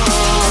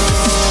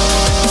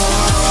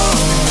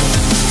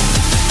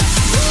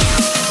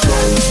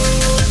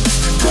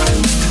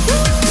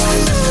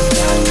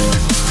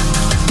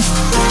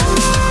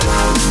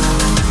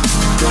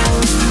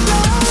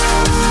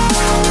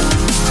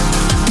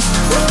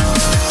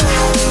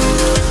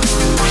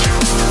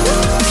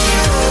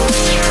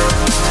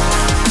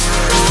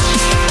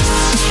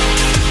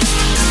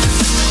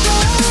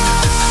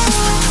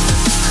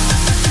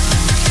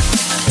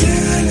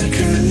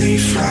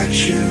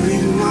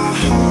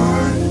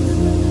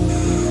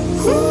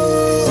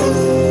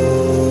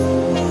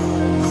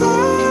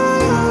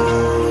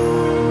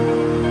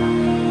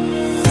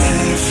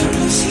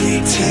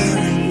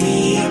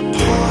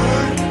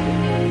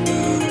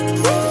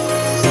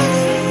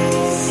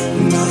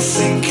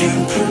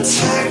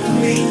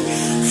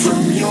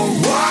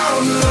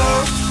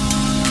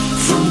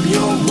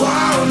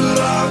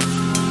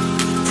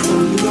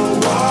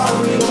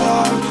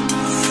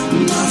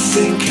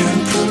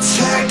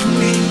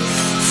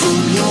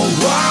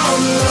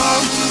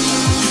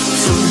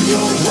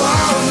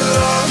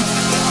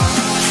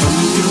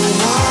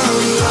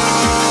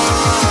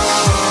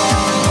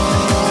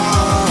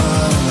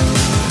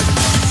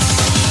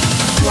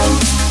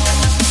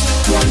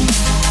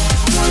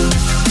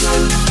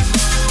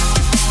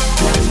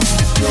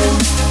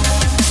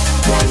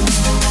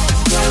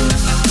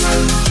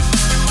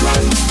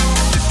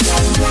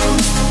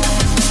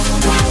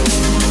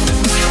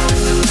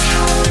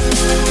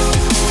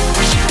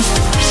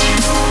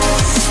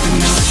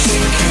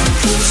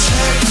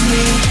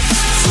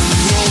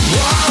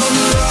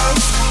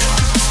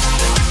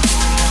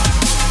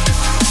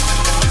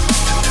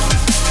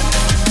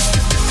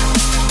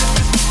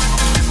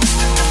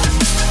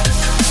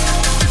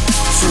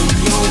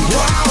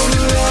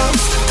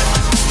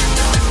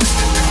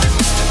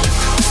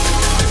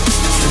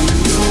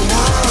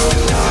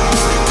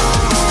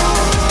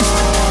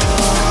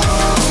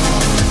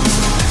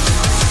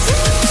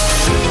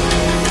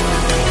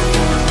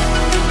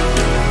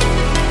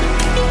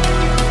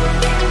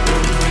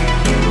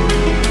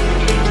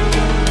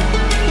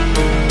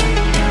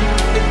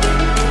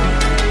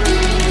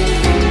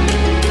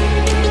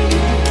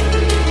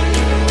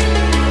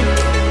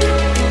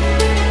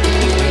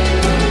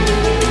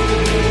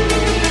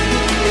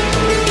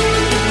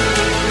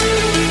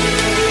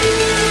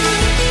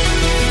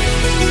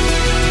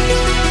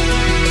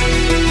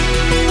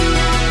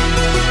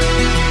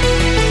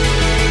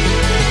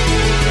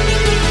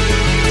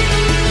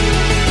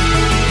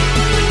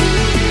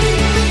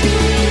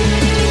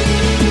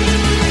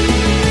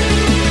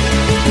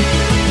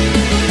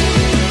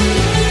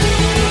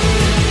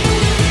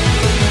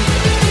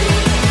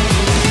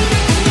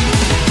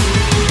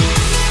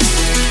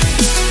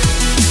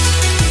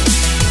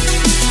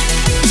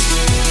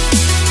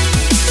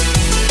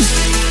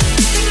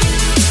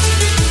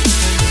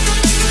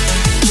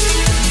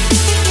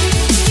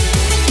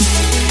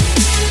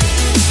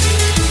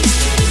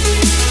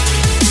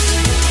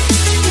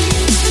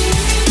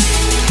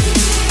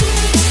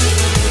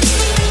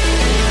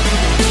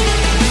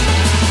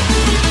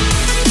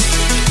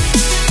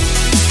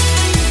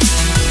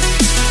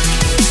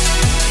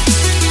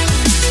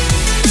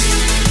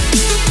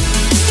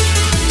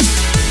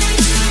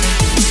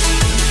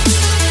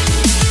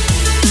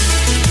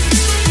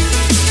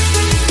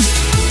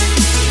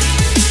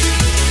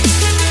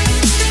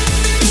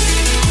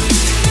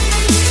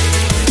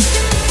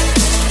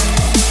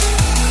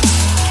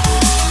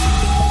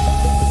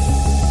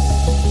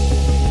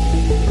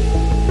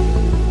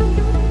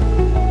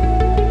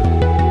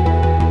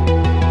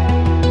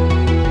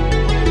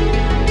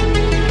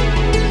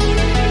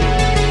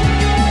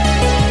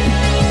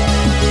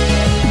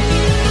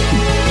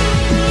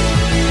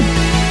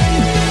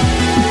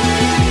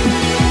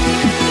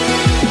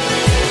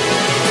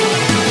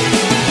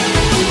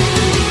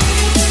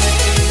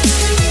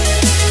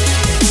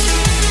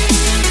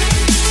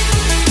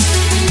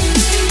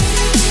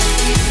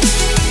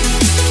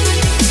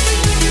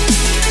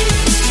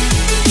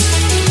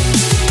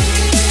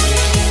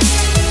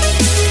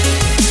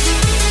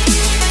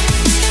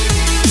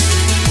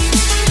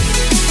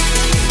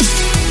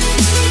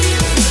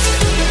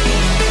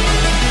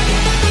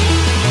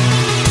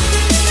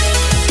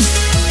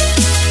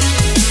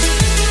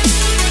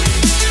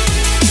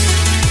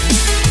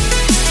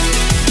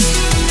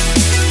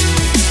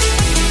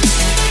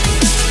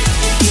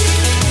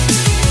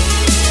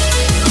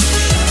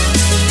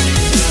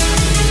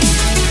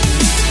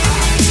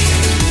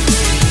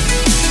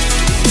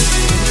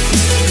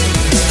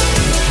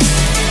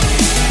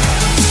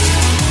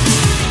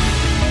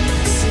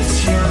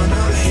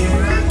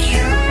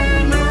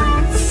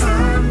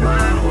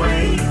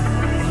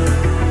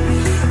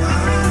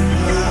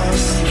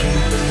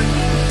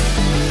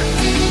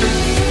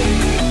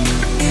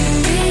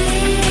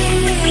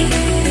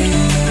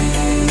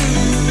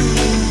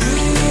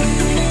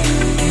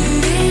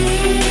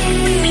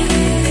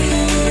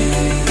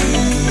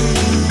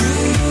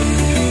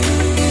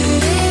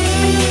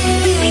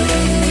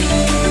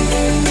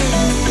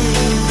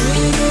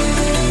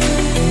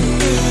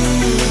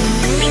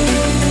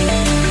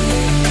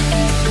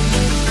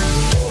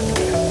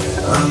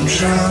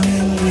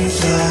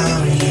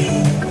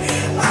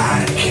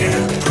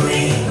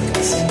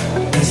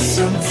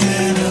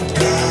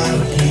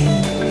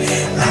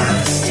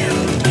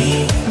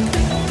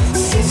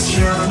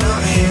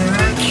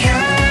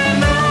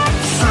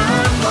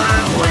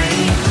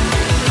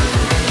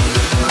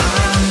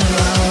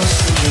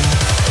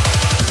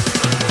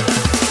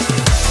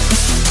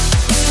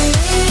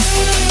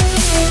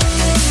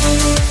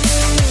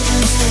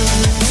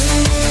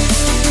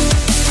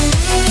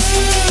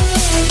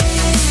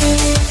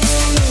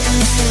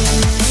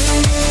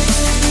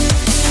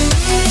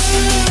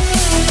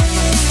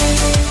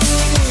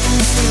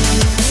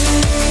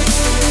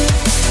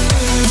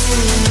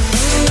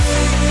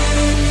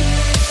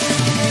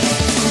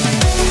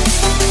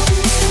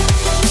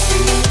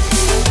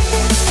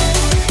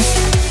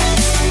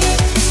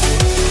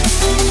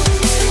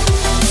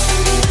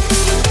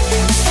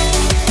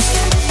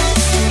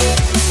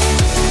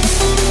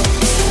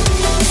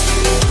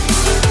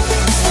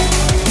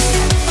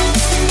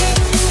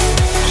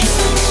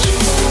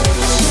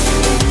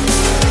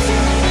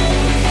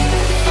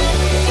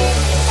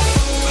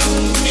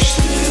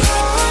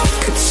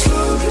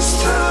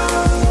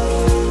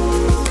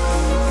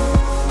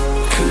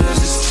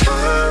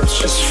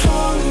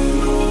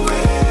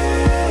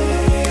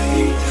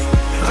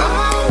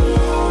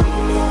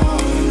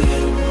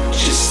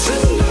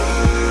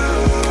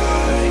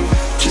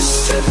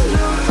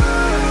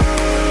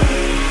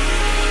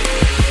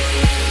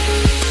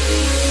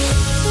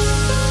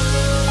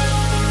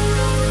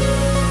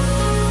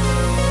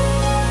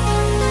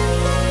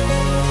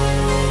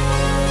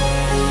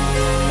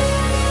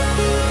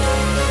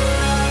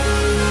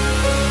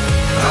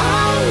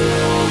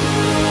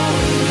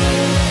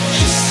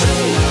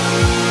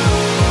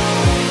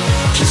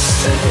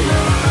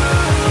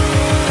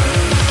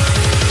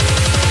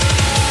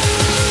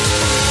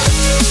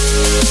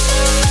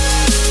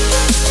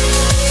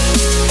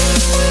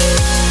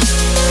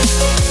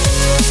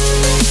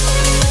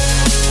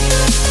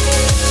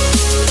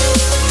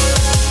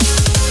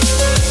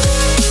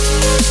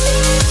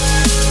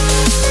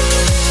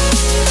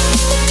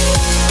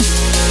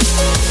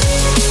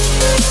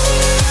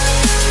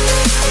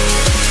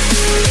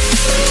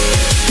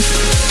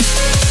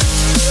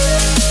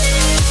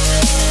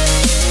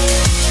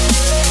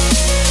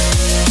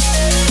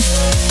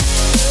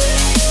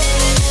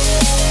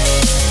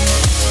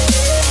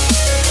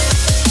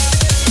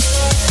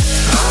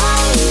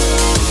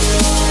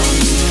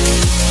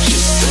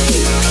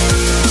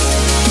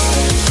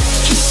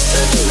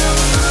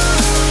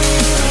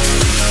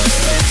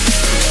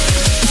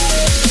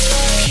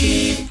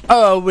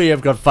 Oh, we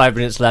have got 5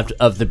 minutes left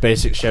of the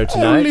Bassix show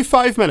tonight. Only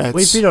 5 minutes.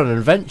 We've been on an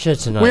adventure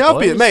tonight. We have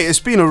boys. been, mate. It's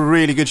been a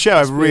really good show.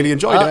 I've really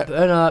enjoyed up it.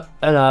 And up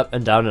and up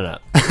and down and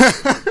up.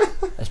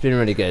 It's been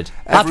really good.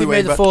 Happy Every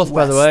May the way but 4th,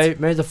 by the west. way.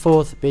 May the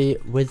 4th be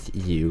with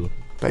you.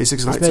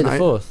 Bassix night It's May tonight.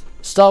 the 4th.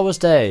 Star Wars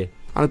Day.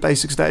 And a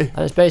Bassix day.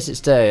 And it's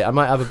Bassix Day. I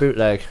might have a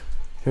bootleg.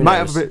 Who Might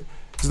knows? have a bit.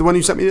 Is it the one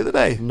you sent me the other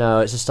day? No,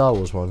 it's a Star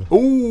Wars one.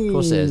 Ooh. Of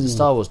course it is. It's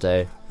Star Wars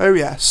Day. Oh,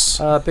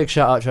 yes. Big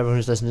shout out to everyone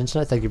who's listening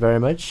tonight. Thank you very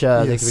much.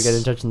 Thank you for getting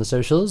in touch on the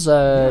socials.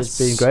 It's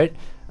been great.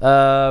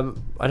 I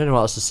don't know what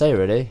else to say,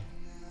 really.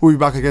 We'll be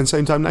back again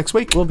same time next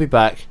week. We'll be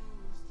back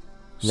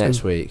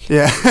next week.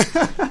 Yeah.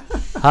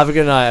 Have a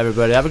good night,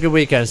 everybody. Have a good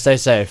weekend. Stay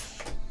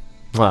safe.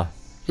 Mwah.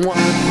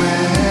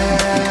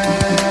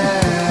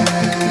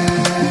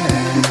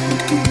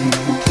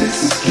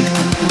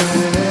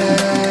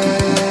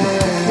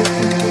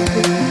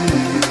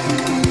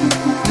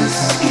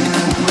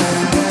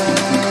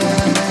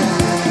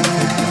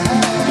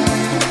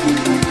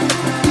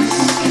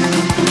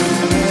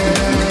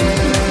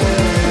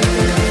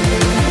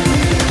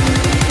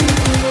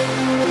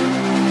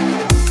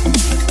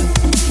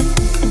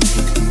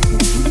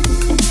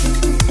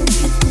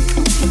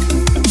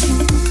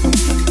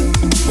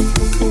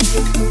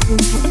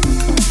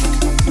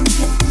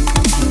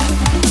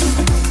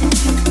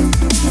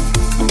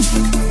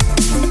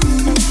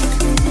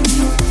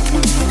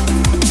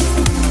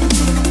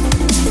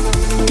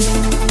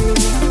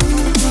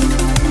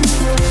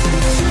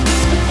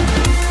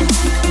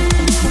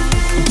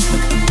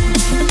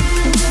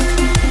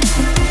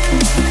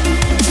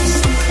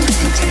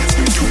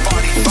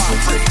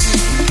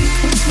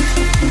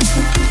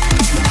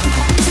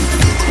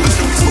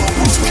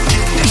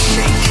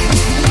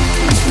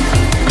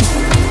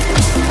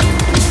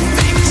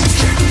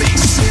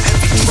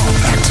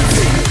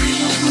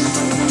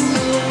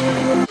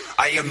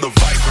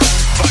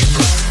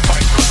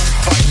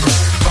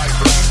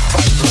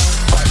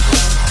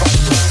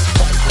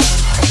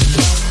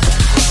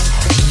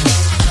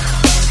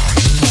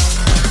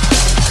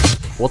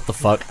 What the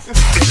fuck?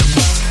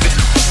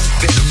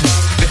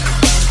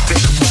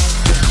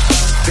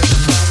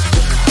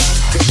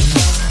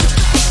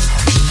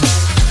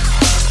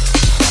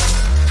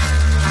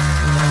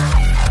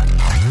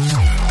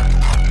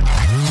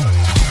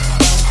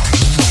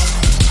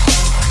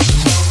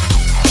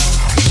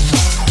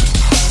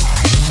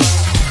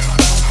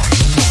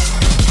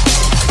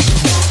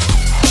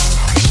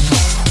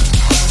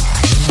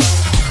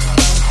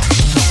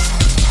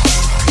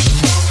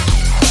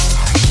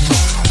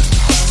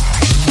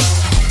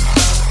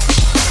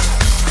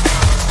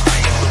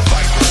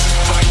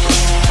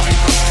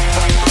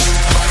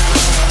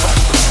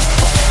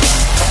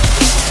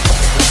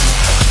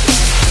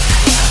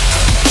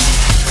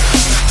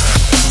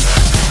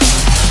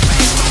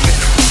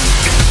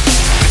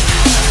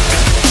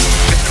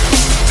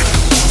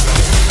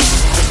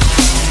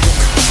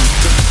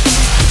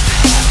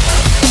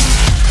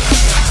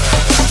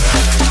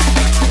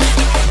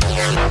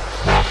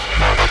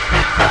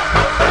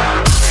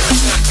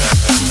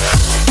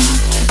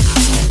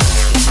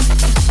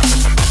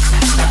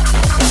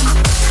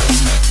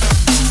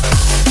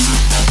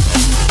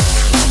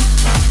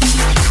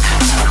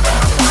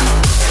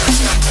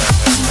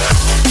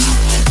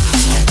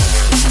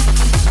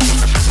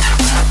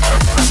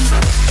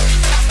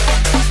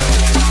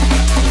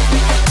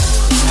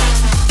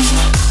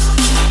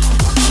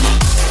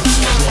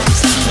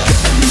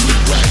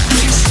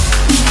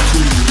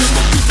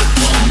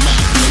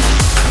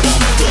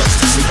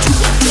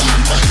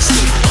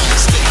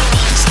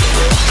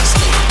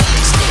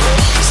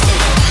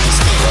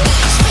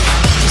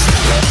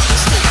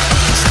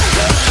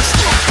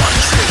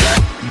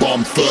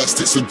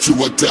 First, it's a do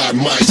or die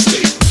mind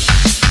state.